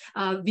Muslims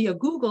via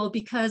Google,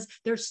 because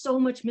there's so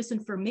much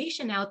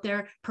misinformation out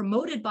there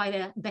promoted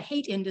by the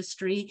hate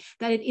industry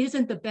that it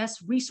isn't the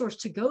best resource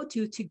to go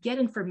to get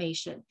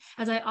information.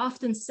 As I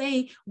often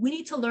say, we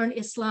need to learn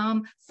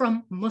Islam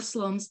from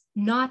Muslims,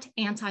 not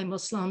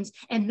anti-Muslims,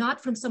 and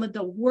not from some of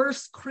the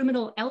worst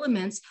criminal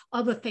elements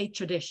of a faith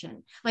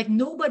tradition. Like,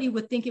 nobody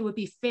would think it would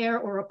be fair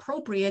or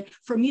appropriate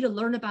for me to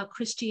learn about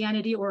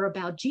Christianity or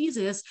about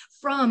Jesus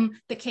from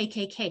the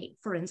KKK,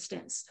 for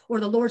instance, or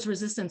the Lord's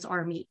Resistance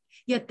Army.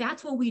 Yet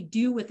that's what we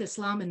do with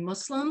Islam and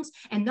Muslims.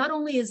 And not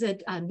only is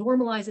it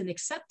normalized and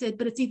accepted,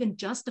 but it's even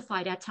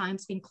justified at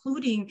times,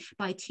 including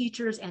by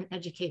teachers and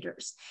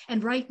educators.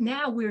 And right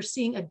now we're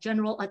seeing a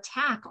general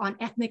attack on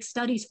ethnic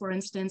studies, for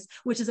instance,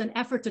 which is an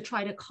effort to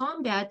try to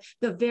combat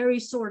the very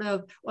sort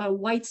of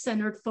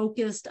white-centered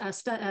focused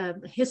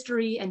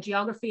history and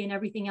geography and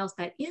everything else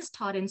that is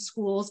taught in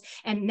schools.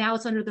 And now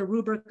it's under the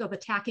rubric of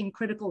attacking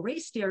critical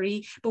race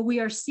theory, but we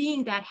are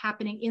seeing that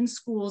happening in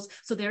schools.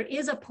 So there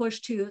is a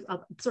push to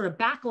sort of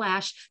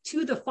backlash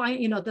to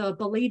the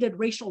belated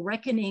racial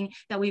reckoning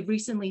that we've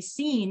recently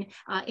seen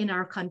in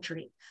our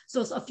country.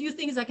 So a few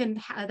things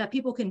that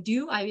people can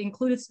do. I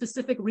included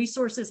specific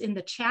resources in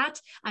the chat.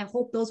 I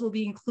hope those will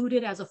be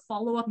included as a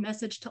follow-up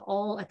message to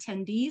all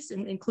attendees,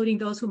 including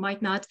those who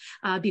might not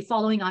be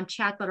following on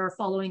chat but are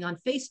following on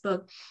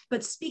Facebook.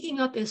 But speaking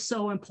up is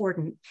so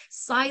important.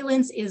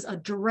 Silence is a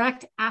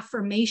direct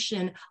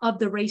affirmation of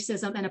the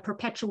racism and a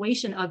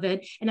perpetuation of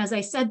it. And as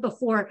I said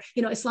before,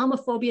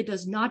 Islamophobia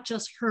does not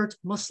just hurt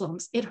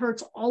Muslims. It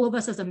hurts all of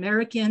us as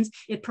Americans.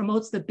 It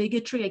promotes the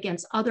bigotry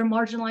against other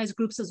marginalized marginalized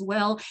groups as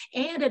well.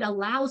 And it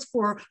allows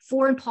for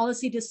foreign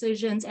policy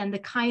decisions and the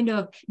kind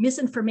of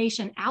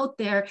misinformation out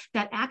there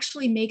that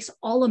actually makes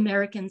all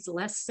Americans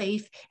less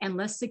safe and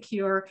less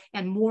secure,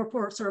 and more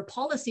for sort of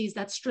policies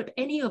that strip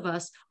any of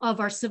us of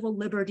our civil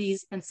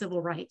liberties and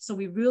civil rights. So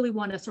we really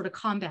want to sort of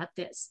combat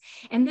this.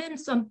 And then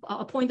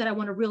a point that I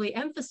want to really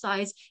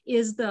emphasize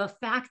is the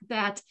fact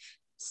that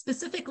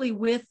specifically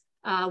with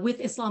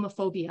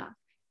Islamophobia,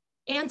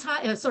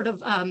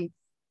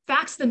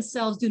 facts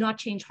themselves do not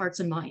change hearts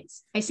and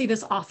minds. I say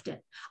this often.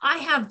 I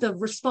have the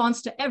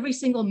response to every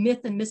single myth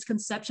and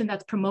misconception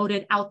that's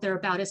promoted out there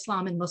about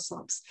Islam and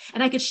Muslims.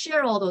 And I could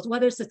share all those,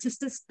 whether it's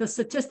the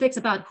statistics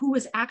about who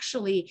is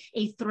actually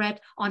a threat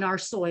on our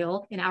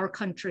soil in our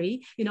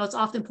country. You know, it's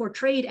often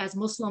portrayed as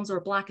Muslims or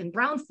Black and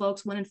brown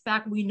folks, when in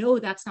fact we know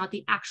that's not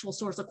the actual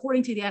source,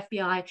 according to the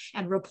FBI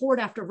and report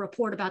after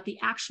report about the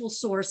actual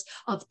source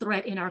of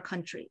threat in our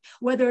country.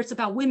 Whether it's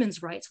about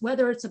women's rights,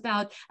 whether it's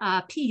about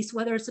peace,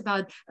 whether it's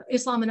about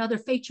Islam and other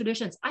faith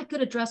traditions. I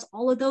could address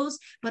all of those,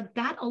 but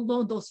that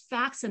alone, those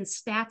facts and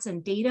stats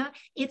and data,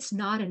 it's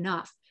not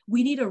enough.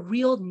 We need a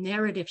real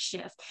narrative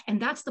shift. And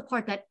that's the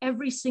part that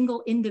every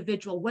single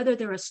individual, whether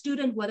they're a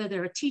student, whether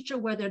they're a teacher,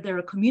 whether they're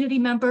a community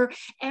member,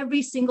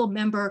 every single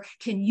member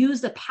can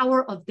use the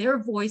power of their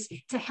voice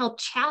to help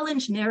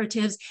challenge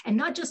narratives, and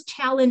not just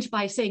challenge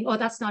by saying, oh,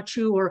 that's not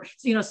true, or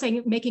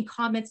making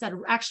comments that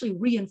actually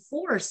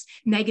reinforce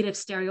negative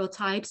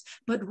stereotypes,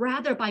 but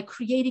rather by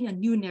creating a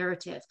new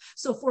narrative.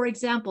 So for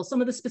example,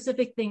 some of the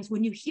specific things,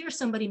 when you hear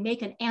somebody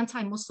make an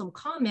anti-Muslim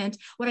comment,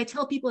 what I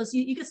tell people is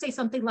you could say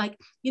something like,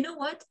 you know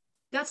what?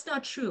 That's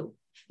not true.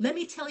 Let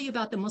me tell you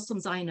about the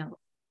Muslims I know.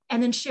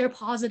 And then share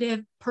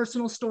positive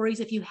personal stories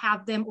if you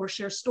have them, or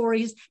share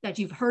stories that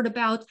you've heard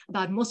about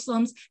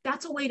Muslims.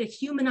 That's a way to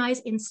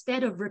humanize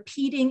instead of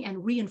repeating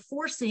and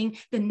reinforcing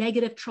the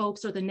negative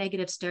tropes or the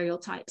negative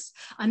stereotypes.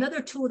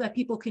 Another tool that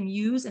people can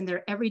use in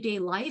their everyday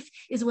life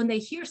is when they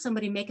hear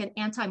somebody make an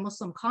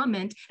anti-Muslim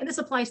comment, and this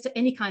applies to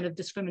any kind of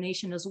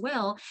discrimination as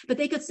well, but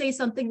they could say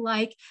something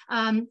like,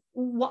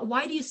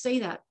 why do you say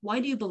that? Why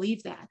do you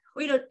believe that?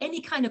 Or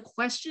any kind of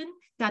question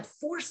that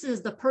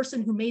forces the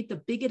person who made the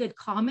bigoted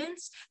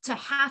comments to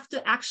have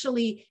to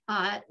actually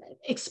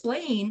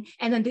explain,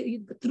 and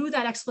then through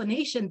that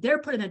explanation, they're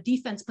put in a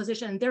defense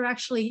position, and they're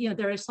actually,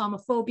 their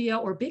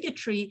Islamophobia or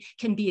bigotry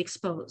can be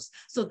exposed.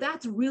 So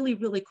that's really,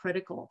 really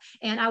critical.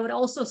 And I would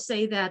also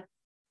say that,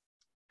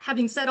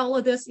 having said all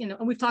of this, and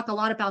we've talked a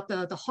lot about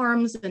the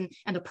harms and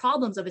the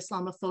problems of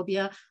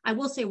Islamophobia, I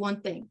will say one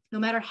thing: no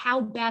matter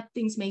how bad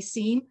things may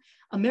seem,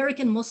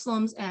 American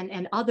Muslims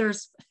and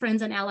others,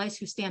 friends and allies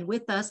who stand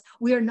with us,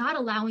 we are not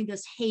allowing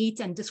this hate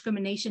and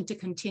discrimination to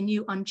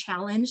continue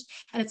unchallenged.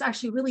 And it's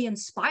actually really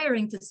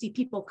inspiring to see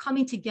people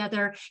coming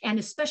together, and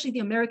especially the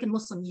American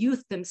Muslim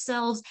youth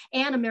themselves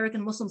and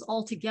American Muslims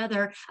all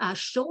together,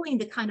 showing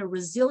the kind of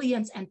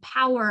resilience and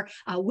power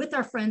with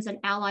our friends and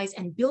allies,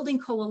 and building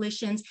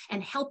coalitions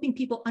and helping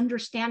people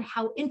understand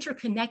how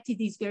interconnected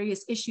these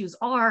various issues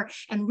are,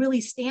 and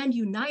really stand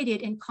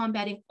united in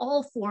combating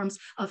all forms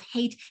of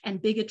hate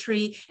and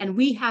bigotry. And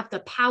we have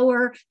the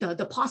power,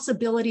 the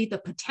possibility, the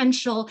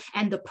potential,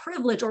 and the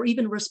privilege, or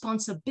even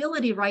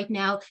responsibility right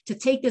now, to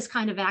take this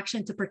kind of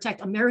action to protect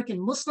American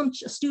Muslim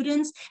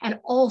students and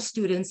all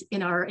students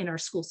in our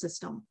school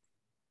system.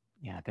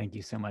 Yeah, thank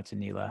you so much,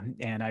 Aneelah.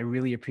 And I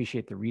really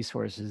appreciate the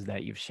resources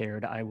that you've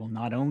shared. I will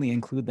not only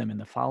include them in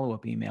the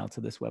follow-up email to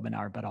this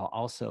webinar, but I'll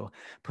also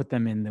put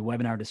them in the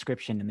webinar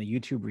description in the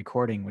YouTube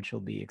recording, which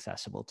will be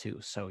accessible too.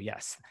 So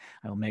yes,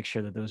 I will make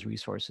sure that those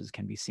resources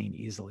can be seen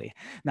easily.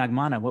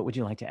 Naghmana, what would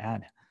you like to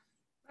add?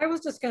 I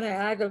was just going to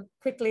add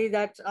quickly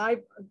that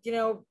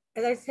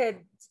as I said,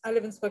 I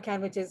live in Spokane,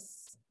 which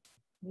is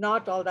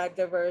not all that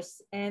diverse.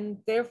 And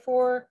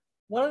therefore,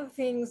 one of the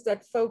things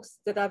that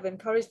I've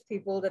encouraged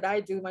people that I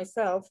do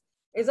myself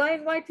is I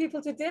invite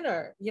people to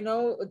dinner,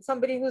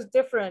 somebody who's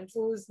different,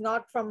 who's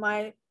not from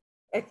my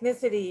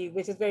ethnicity,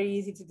 which is very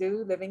easy to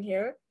do living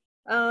here.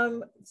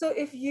 So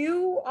if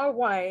you are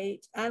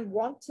white and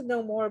want to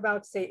know more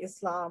about, say,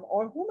 Islam,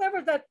 or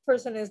whomever that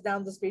person is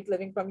down the street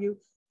living from you,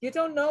 you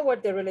don't know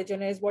what their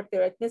religion is, what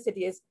their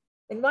ethnicity is,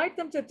 invite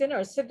them to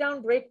dinner, sit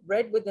down, break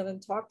bread with them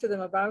and talk to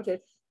them about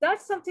it.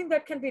 That's something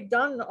that can be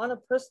done on a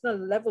personal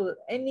level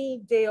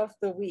any day of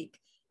the week.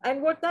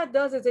 And what that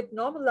does is it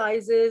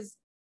normalizes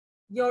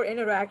your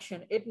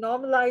interaction. It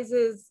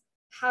normalizes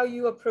how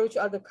you approach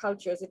other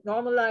cultures. It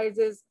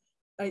normalizes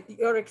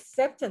your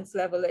acceptance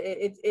level.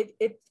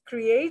 It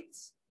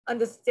creates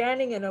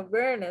understanding and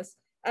awareness.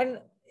 And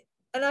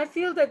I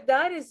feel that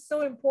that is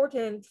so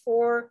important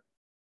for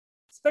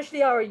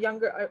especially our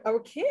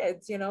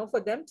kids, for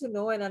them to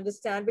know and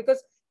understand,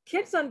 because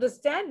kids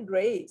understand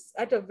race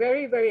at a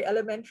very, very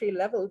elementary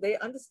level. They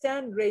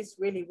understand race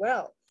really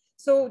well.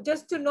 So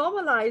just to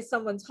normalize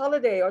someone's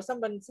holiday or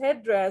someone's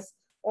headdress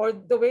or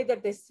the way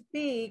that they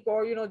speak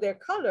or, their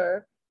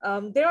color,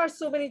 there are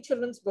so many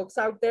children's books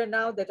out there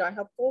now that are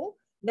helpful.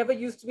 Never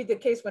used to be the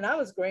case when I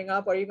was growing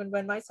up, or even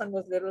when my son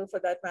was little for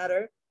that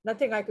matter.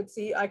 Nothing I could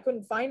see, I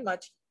couldn't find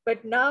much.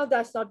 But now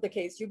that's not the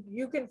case.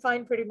 You can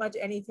find pretty much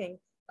anything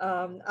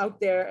out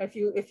there if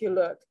you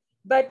look.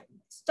 But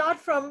start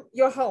from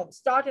your home.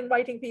 Start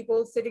inviting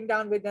people, sitting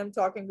down with them,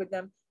 talking with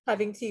them,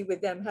 having tea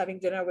with them, having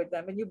dinner with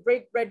them. When you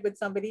break bread with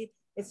somebody,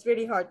 it's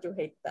really hard to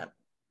hate them.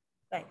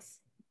 Thanks.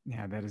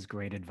 Yeah, that is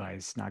great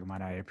advice,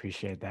 Naghmana. I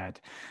appreciate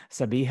that.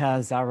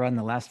 Sabiha, Zahra, in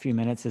the last few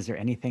minutes, is there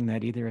anything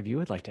that either of you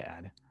would like to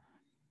add?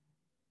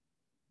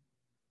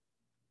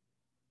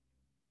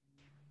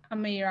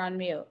 You're on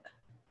mute.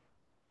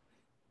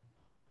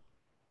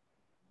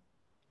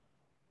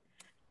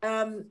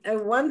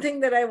 One thing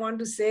that I want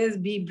to say is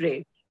be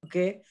brave,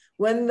 okay?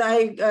 When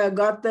I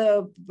got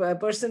the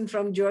person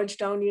from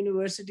Georgetown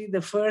University,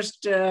 the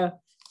first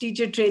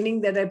teacher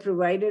training that I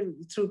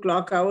provided through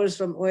clock hours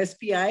from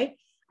OSPI,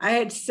 I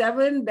had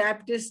 7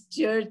 Baptist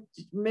church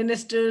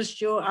ministers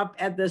show up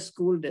at the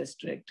school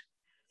district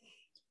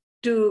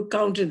to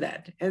counter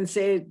that and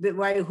say,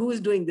 why,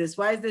 who's doing this?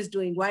 Why is this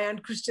doing? Why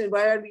aren't Christian?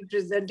 Why are we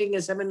presenting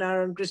a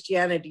seminar on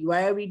Christianity?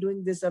 Why are we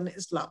doing this on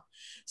Islam?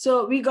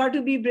 So we got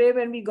to be brave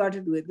and we got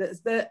to do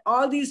it.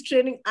 All these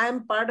training,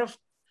 I'm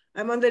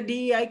on the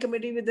DEI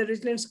committee with the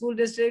Richland School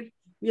District.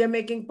 We are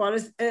making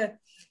policy.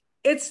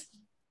 It's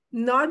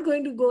not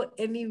going to go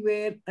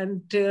anywhere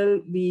until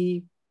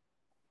we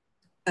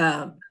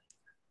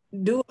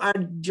do our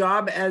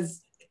job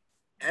as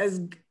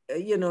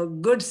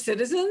good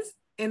citizens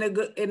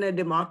in a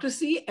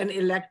democracy and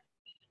elect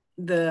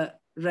the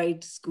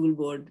right school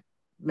board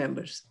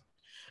members.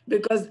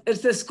 Because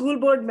it's the school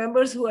board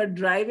members who are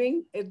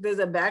driving. There's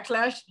a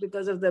backlash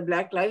because of the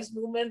Black Lives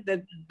Movement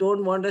that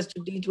don't want us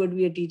to teach what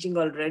we are teaching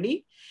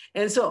already.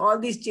 And so all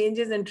these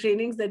changes and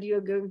trainings that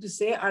you're going to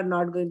say are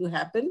not going to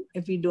happen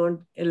if we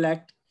don't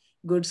elect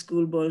good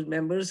school board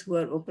members who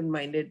are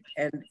open-minded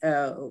and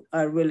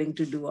are willing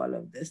to do all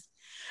of this.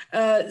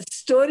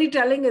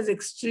 Storytelling is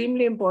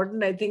extremely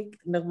important. I think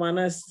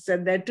Naghmana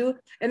said that too.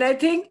 And I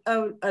think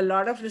a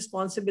lot of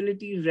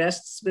responsibility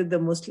rests with the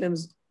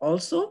Muslims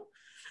also.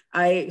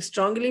 I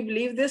strongly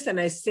believe this, and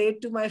I say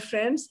it to my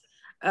friends.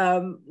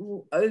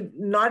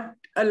 Not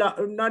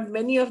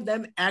many of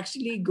them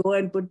actually go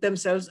and put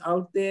themselves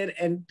out there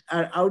and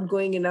are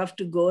outgoing enough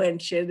to go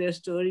and share their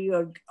story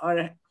or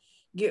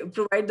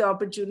provide the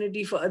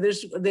opportunity for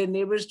others, their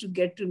neighbors, to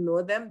get to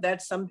know them.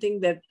 That's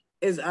something that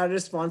is our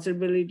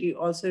responsibility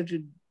also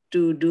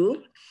to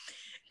do.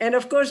 And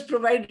of course,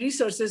 provide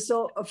resources.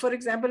 So for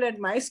example, at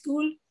my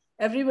school,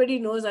 everybody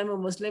knows I'm a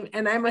Muslim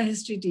and I'm a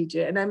history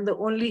teacher, and I'm the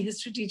only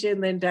history teacher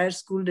in the entire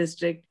school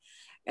district.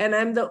 And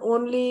I'm the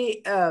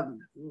only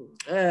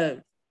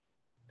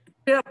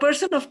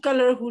person of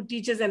color who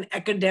teaches an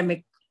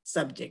academic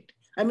subject.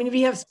 I mean,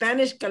 we have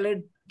Spanish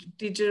colored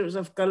teachers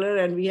of color,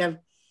 and we have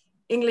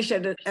English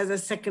as a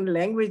second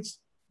language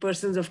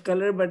persons of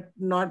color, but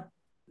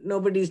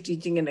nobody's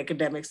teaching an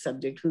academic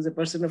subject who's a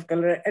person of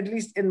color, at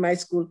least in my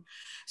school.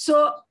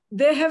 So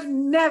they have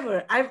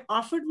never, I've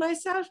offered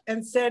myself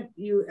and said,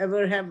 you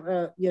ever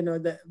have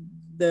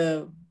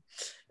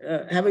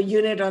have a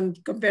unit on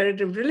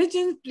comparative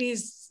religion,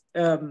 please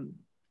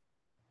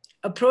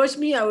approach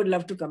me. I would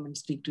love to come and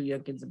speak to your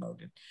kids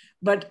about it.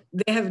 But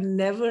they have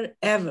never,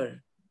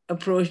 ever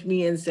approached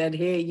me and said,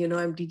 hey,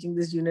 I'm teaching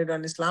this unit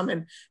on Islam,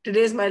 and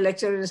today's my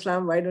lecture on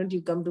Islam. Why don't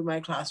you come to my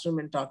classroom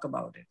and talk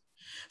about it?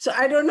 So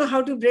I don't know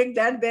how to break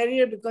that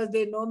barrier, because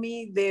they know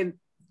me.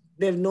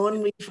 They've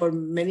known me for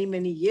many,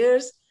 many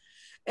years.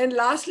 And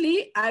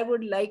lastly, I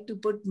would like to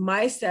put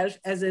myself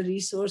as a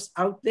resource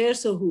out there.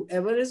 So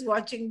whoever is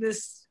watching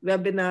this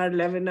webinar,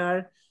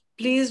 LEVinar,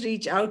 please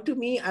reach out to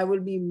me. I will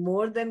be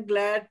more than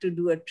glad to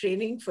do a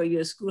training for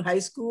your school, high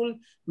school,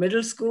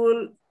 middle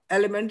school,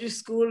 elementary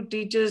school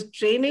teachers,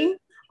 training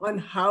on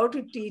how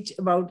to teach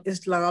about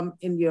Islam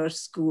in your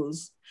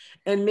schools.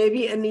 And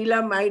maybe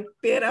Aneelah might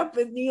pair up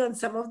with me on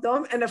some of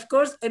them. And of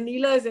course,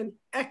 Aneelah is an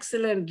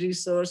excellent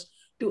resource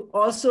to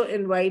also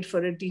invite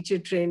for a teacher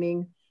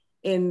training.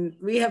 And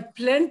we have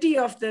plenty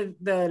of the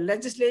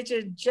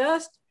legislature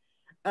just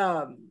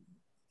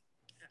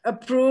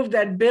approved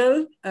that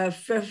bill,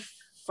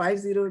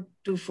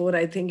 5024,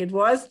 I think it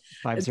was.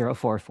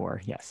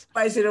 5044, yes.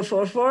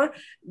 5044,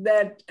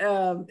 that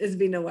it's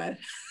been a while.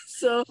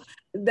 So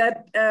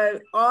that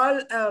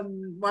all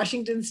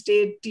Washington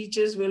State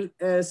teachers will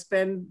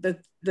spend the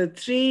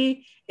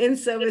 3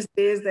 in-service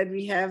days that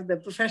we have, the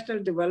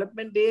professional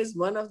development days.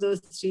 One of those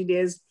 3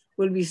 days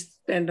will be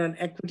spent on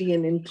equity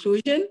and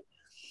inclusion.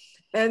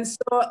 And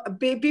so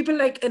people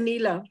like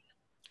Aneelah,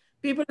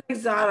 people like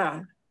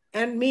Zahra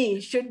and me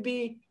should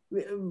be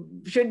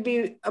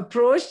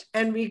approached,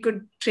 and we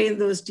could train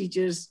those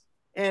teachers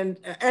and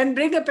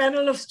bring a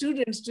panel of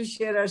students to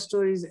share our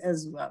stories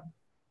as well.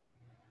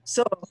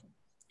 So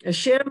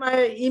share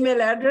my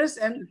email address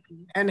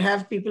and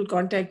have people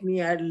contact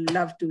me. I'd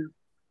love to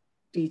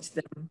teach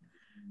them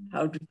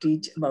how to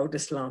teach about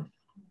Islam.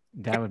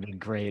 That would be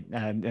great.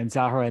 And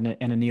Zahra and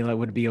Aneelah,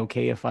 would it be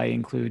okay if I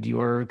include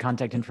your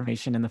contact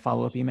information in the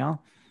follow-up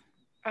email?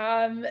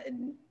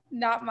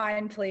 Not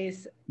mine,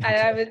 please.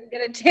 Okay. I was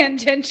going to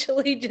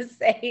tangentially just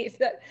say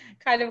that,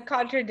 kind of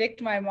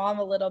contradict my mom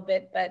a little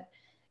bit, but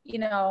you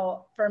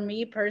know, for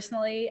me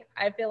personally,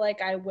 I feel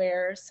like I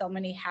wear so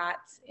many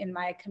hats in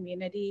my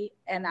community,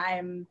 and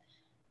I'm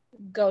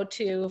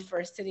go-to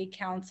for city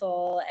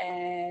council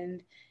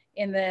and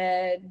in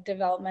the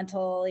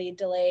developmentally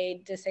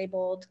delayed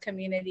disabled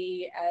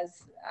community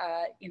as,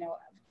 you know,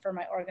 for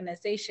my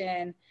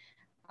organization,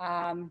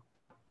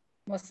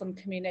 Muslim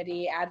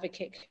community,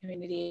 advocate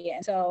community.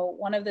 And so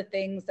one of the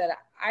things that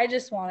I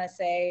just want to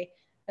say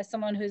as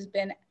someone who's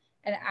been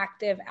an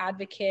active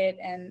advocate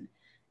and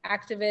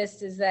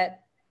activist is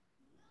that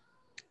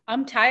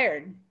I'm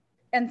tired.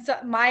 And so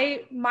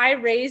my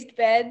raised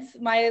beds,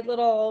 my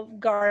little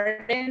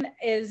garden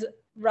is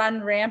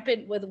run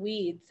rampant with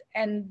weeds.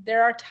 And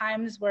there are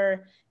times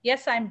where,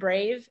 yes, I'm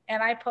brave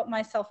and I put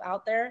myself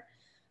out there,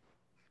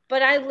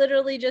 but I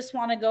literally just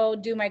want to go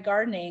do my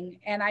gardening,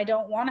 and I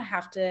don't want to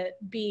have to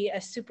be a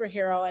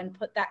superhero and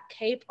put that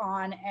cape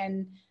on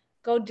and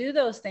go do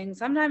those things.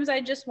 Sometimes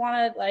I just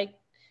want to like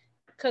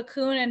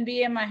cocoon and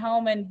be in my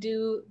home and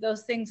do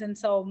those things. And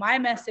so my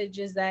message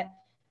is that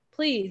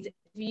please, if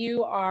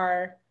you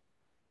are,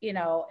 you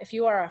know, if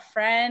you are a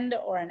friend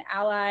or an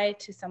ally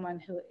to someone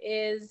who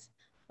is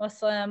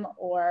Muslim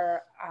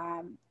or,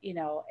 you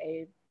know,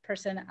 a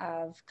person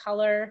of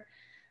color,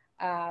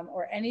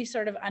 or any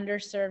sort of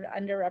underserved,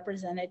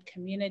 underrepresented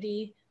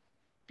community,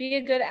 be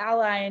a good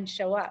ally and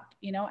show up,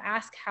 you know,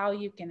 ask how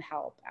you can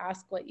help,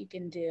 ask what you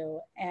can do.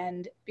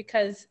 And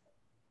because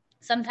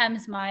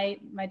sometimes my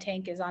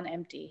tank is on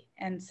empty.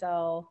 And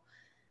so,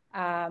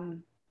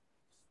 and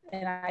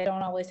I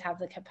don't always have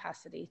the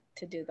capacity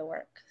to do the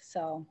work.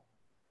 So,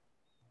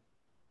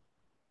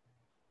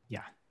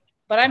 yeah.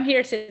 But I'm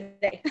here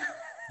today.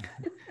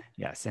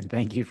 Yes, and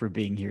thank you for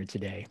being here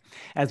today.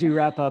 As we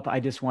wrap up, I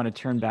just want to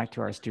turn back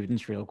to our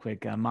students real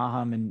quick.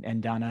 Maham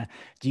and Donna,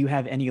 do you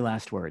have any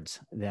last words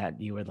that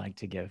you would like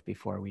to give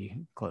before we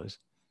close?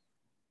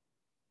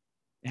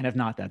 And if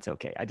not, that's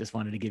okay. I just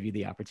wanted to give you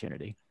the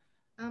opportunity.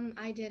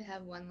 I did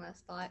have one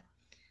last thought.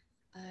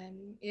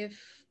 If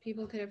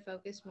people could have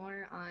focused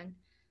more on,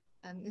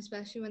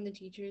 especially when the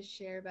teachers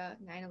share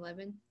about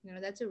 9/11, you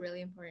know, that's a really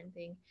important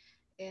thing.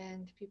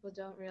 And people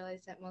don't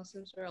realize that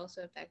Muslims were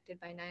also affected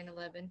by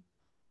 9/11.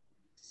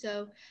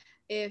 So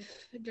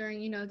if during,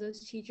 you know,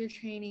 those teacher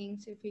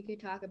trainings, if we could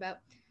talk about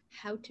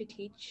how to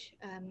teach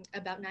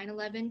about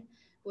 9/11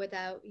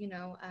 without, you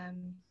know,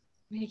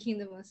 making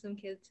the Muslim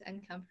kids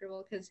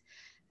uncomfortable, because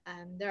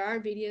there are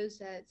videos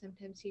that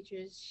sometimes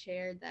teachers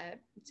share that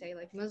say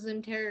like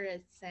Muslim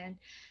terrorists and,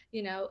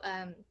 you know,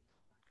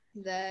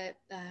 that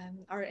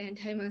are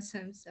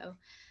anti-Muslim. So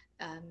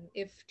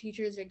if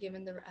teachers are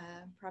given the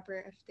proper,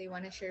 if they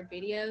want to share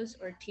videos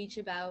or teach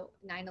about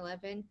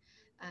 9/11,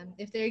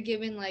 if they're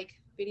given like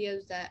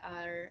videos that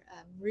are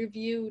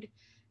reviewed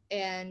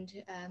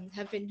and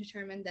have been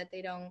determined that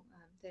they're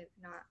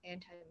not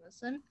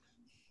anti-Muslim,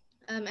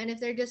 and if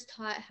they're just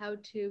taught how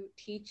to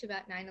teach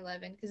about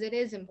 9/11, because it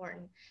is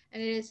important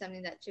and it is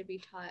something that should be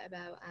taught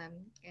about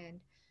and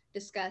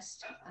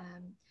discussed,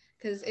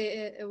 because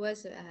it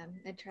was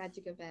a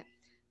tragic event.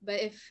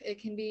 But if it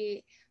can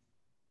be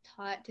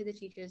taught to the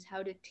teachers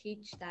how to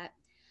teach that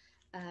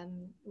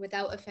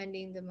without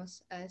offending the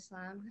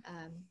Islam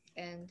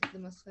and the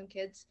Muslim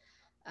kids,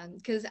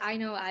 because I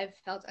know I've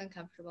felt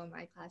uncomfortable in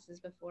my classes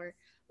before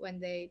when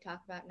they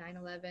talk about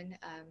 9/11,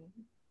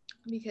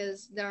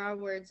 because there are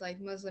words like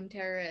Muslim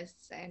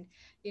terrorists, and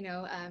you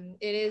know,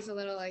 it is a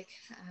little like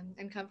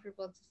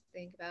uncomfortable to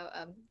think about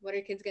what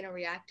are kids gonna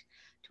react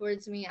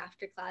towards me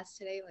after class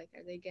today, like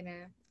are they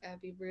gonna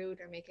be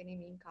rude or make any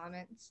mean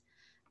comments.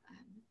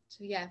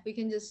 So yeah, if we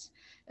can just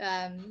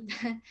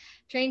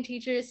train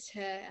teachers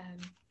to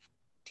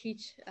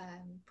teach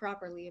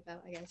properly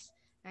about, I guess,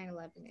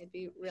 9/11, it'd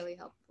be really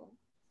helpful.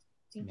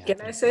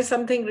 Can I say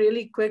something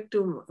really quick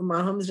to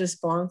Maham's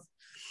response?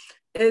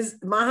 Is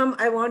Maham,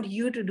 I want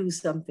you to do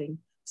something.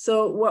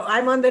 So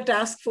I'm on the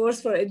task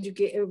force for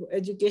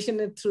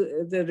education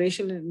through the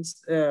Racial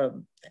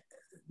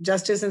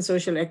Justice and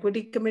Social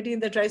Equity Committee in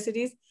the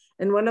Tri-Cities.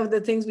 And one of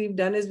the things we've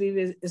done is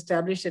we've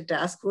established a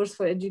task force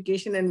for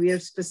education, and we are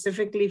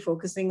specifically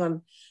focusing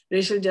on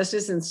racial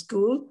justice in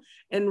school.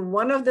 And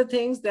one of the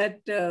things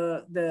that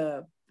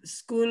the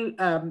school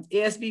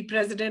ASB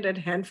president at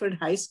Hanford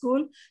High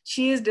School,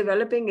 she is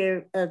developing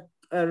a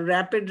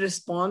rapid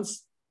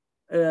response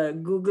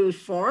Google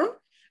form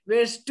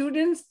where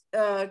students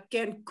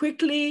can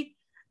quickly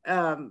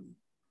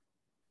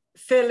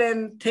fill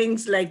in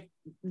things like,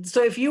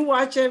 so if you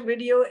watch a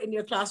video in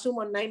your classroom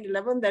on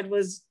 9/11 that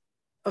was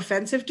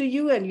offensive to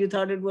you and you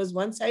thought it was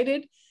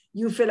one-sided,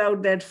 you fill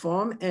out that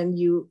form and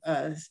you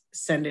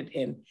send it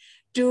in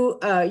to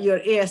your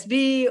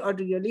ASB or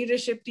to your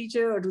leadership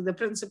teacher or to the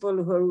principal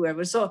or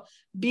whoever. So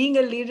being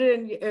a leader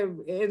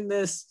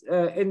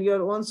in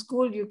your own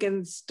school, you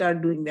can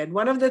start doing that.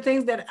 One of the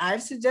things that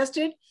I've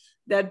suggested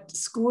that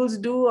schools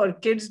do or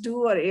kids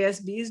do or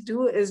ASBs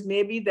do is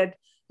maybe that,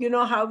 you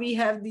know, how we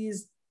have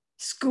these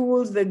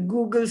schools, the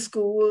Google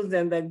schools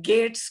and the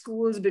GATE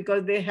schools,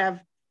 because they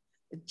have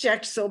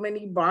checked so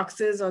many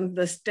boxes on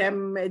the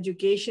STEM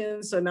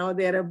education. So now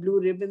they're a blue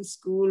ribbon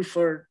school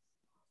for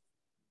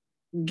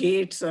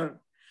gates, or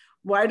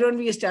why don't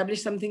we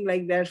establish something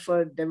like that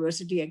for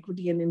diversity,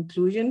 equity, and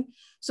inclusion?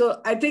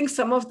 So I think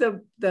some of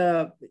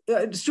the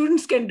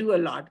students can do a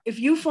lot. If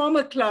you form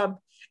a club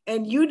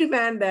and you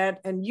demand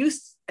that, and you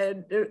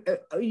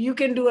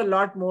can do a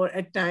lot more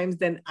at times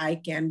than I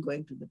can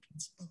going to the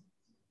principal.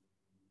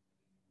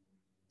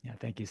 Yeah,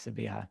 thank you,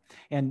 Sabiha.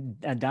 And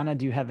Donna,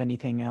 do you have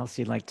anything else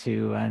you'd like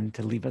to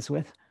leave us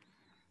with?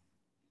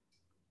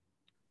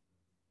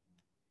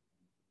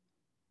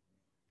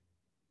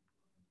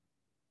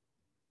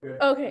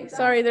 Okay,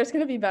 sorry, there's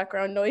gonna be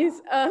background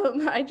noise.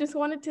 I just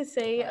wanted to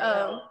say,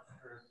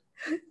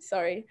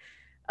 sorry,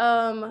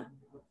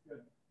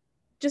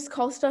 just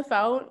call stuff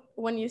out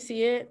when you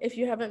see it. If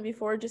you haven't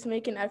before, just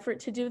make an effort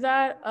to do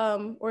that.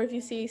 Or if you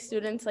see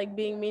students like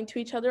being mean to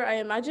each other, I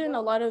imagine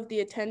a lot of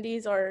the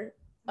attendees are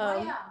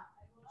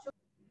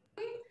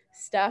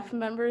staff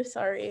members,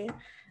 sorry.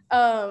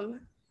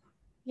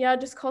 Yeah,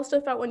 just call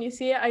stuff out when you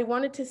see it. I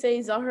wanted to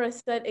say, Zahra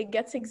said it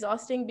gets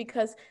exhausting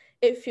because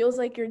it feels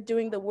like you're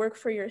doing the work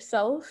for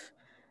yourself.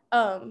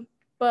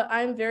 But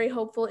I'm very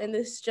hopeful in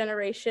this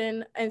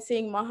generation, and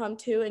seeing Maham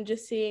too, and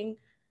just seeing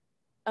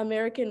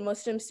American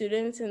Muslim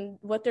students and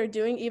what they're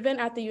doing, even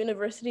at the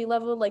university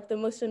level, like the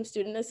Muslim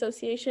Student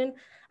Association.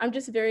 I'm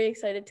just very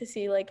excited to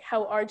see like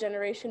how our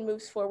generation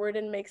moves forward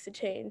and makes a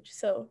change.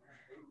 So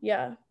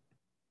yeah.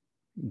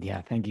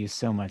 Yeah, thank you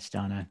so much,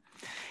 Donna.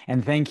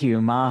 And thank you,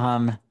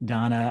 Maham,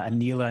 Donna,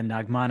 Aneelah,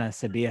 Naghmana,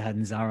 Sabiha,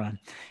 and Zahra.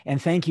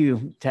 And thank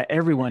you to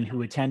everyone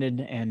who attended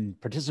and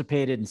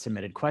participated and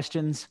submitted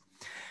questions.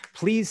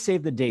 Please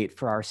save the date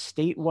for our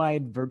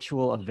statewide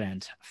virtual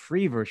event,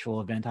 free virtual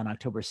event on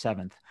October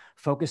 7th,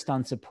 focused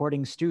on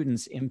supporting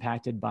students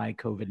impacted by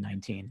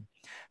COVID-19.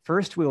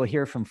 First, we will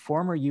hear from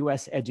former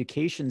U.S.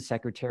 Education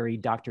Secretary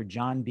Dr.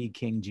 John B.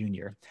 King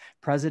Jr.,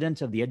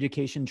 President of the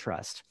Education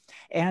Trust,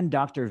 and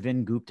Dr.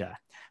 Vin Gupta,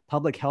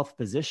 public health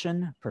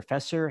physician,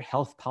 professor,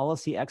 health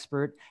policy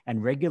expert,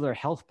 and regular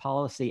health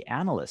policy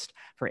analyst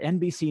for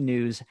NBC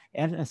News,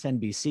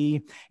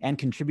 MSNBC, and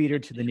contributor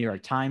to the New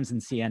York Times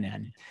and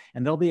CNN.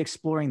 And they'll be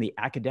exploring the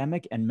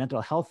academic and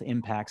mental health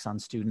impacts on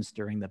students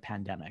during the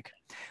pandemic.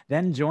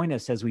 Then join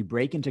us as we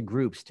break into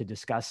groups to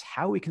discuss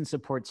how we can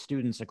support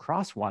students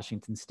across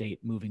Washington State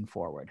moving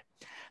forward.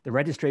 The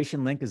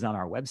registration link is on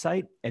our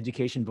website,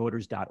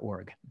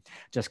 educationvoters.org.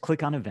 Just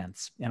click on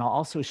events, and I'll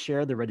also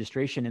share the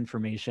registration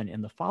information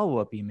in the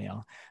follow-up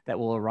email that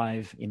will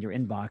arrive in your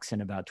inbox in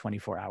about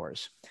 24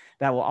 hours.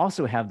 That will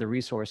also have the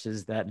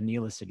resources that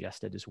Aneelah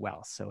suggested as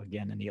well. So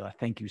again, Aneelah,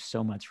 thank you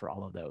so much for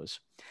all of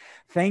those.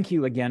 Thank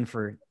you again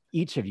for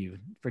each of you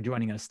for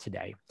joining us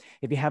today.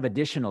 If you have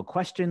additional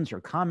questions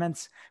or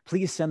comments,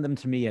 please send them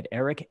to me at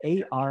Eric,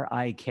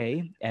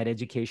 A-R-I-K, at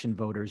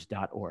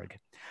educationvoters.org.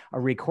 A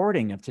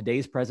recording of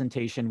today's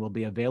presentation will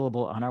be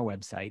available on our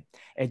website,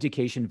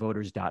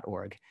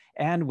 educationvoters.org,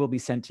 and will be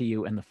sent to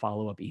you in the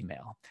follow-up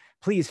email.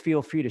 Please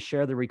feel free to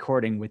share the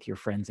recording with your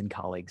friends and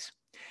colleagues.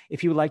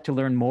 If you would like to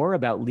learn more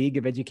about League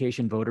of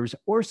Education Voters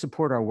or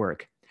support our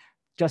work,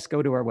 just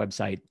go to our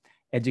website,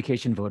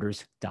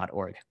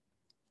 educationvoters.org.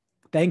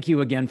 Thank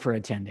you again for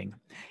attending.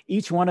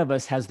 Each one of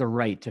us has the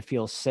right to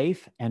feel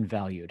safe and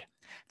valued.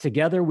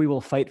 Together, we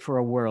will fight for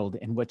a world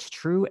in which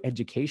true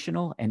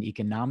educational and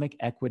economic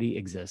equity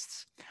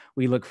exists.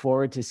 We look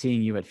forward to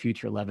seeing you at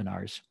future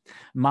LEVinars.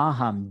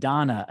 Maham,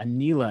 Donna,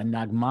 Aneelah,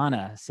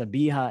 Naghmana,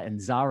 Sabiha, and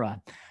Zahra,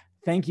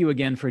 thank you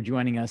again for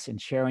joining us and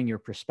sharing your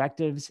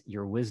perspectives,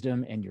 your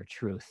wisdom, and your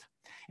truth,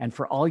 and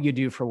for all you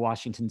do for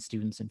Washington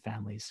students and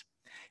families.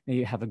 May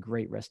you have a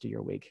great rest of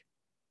your week.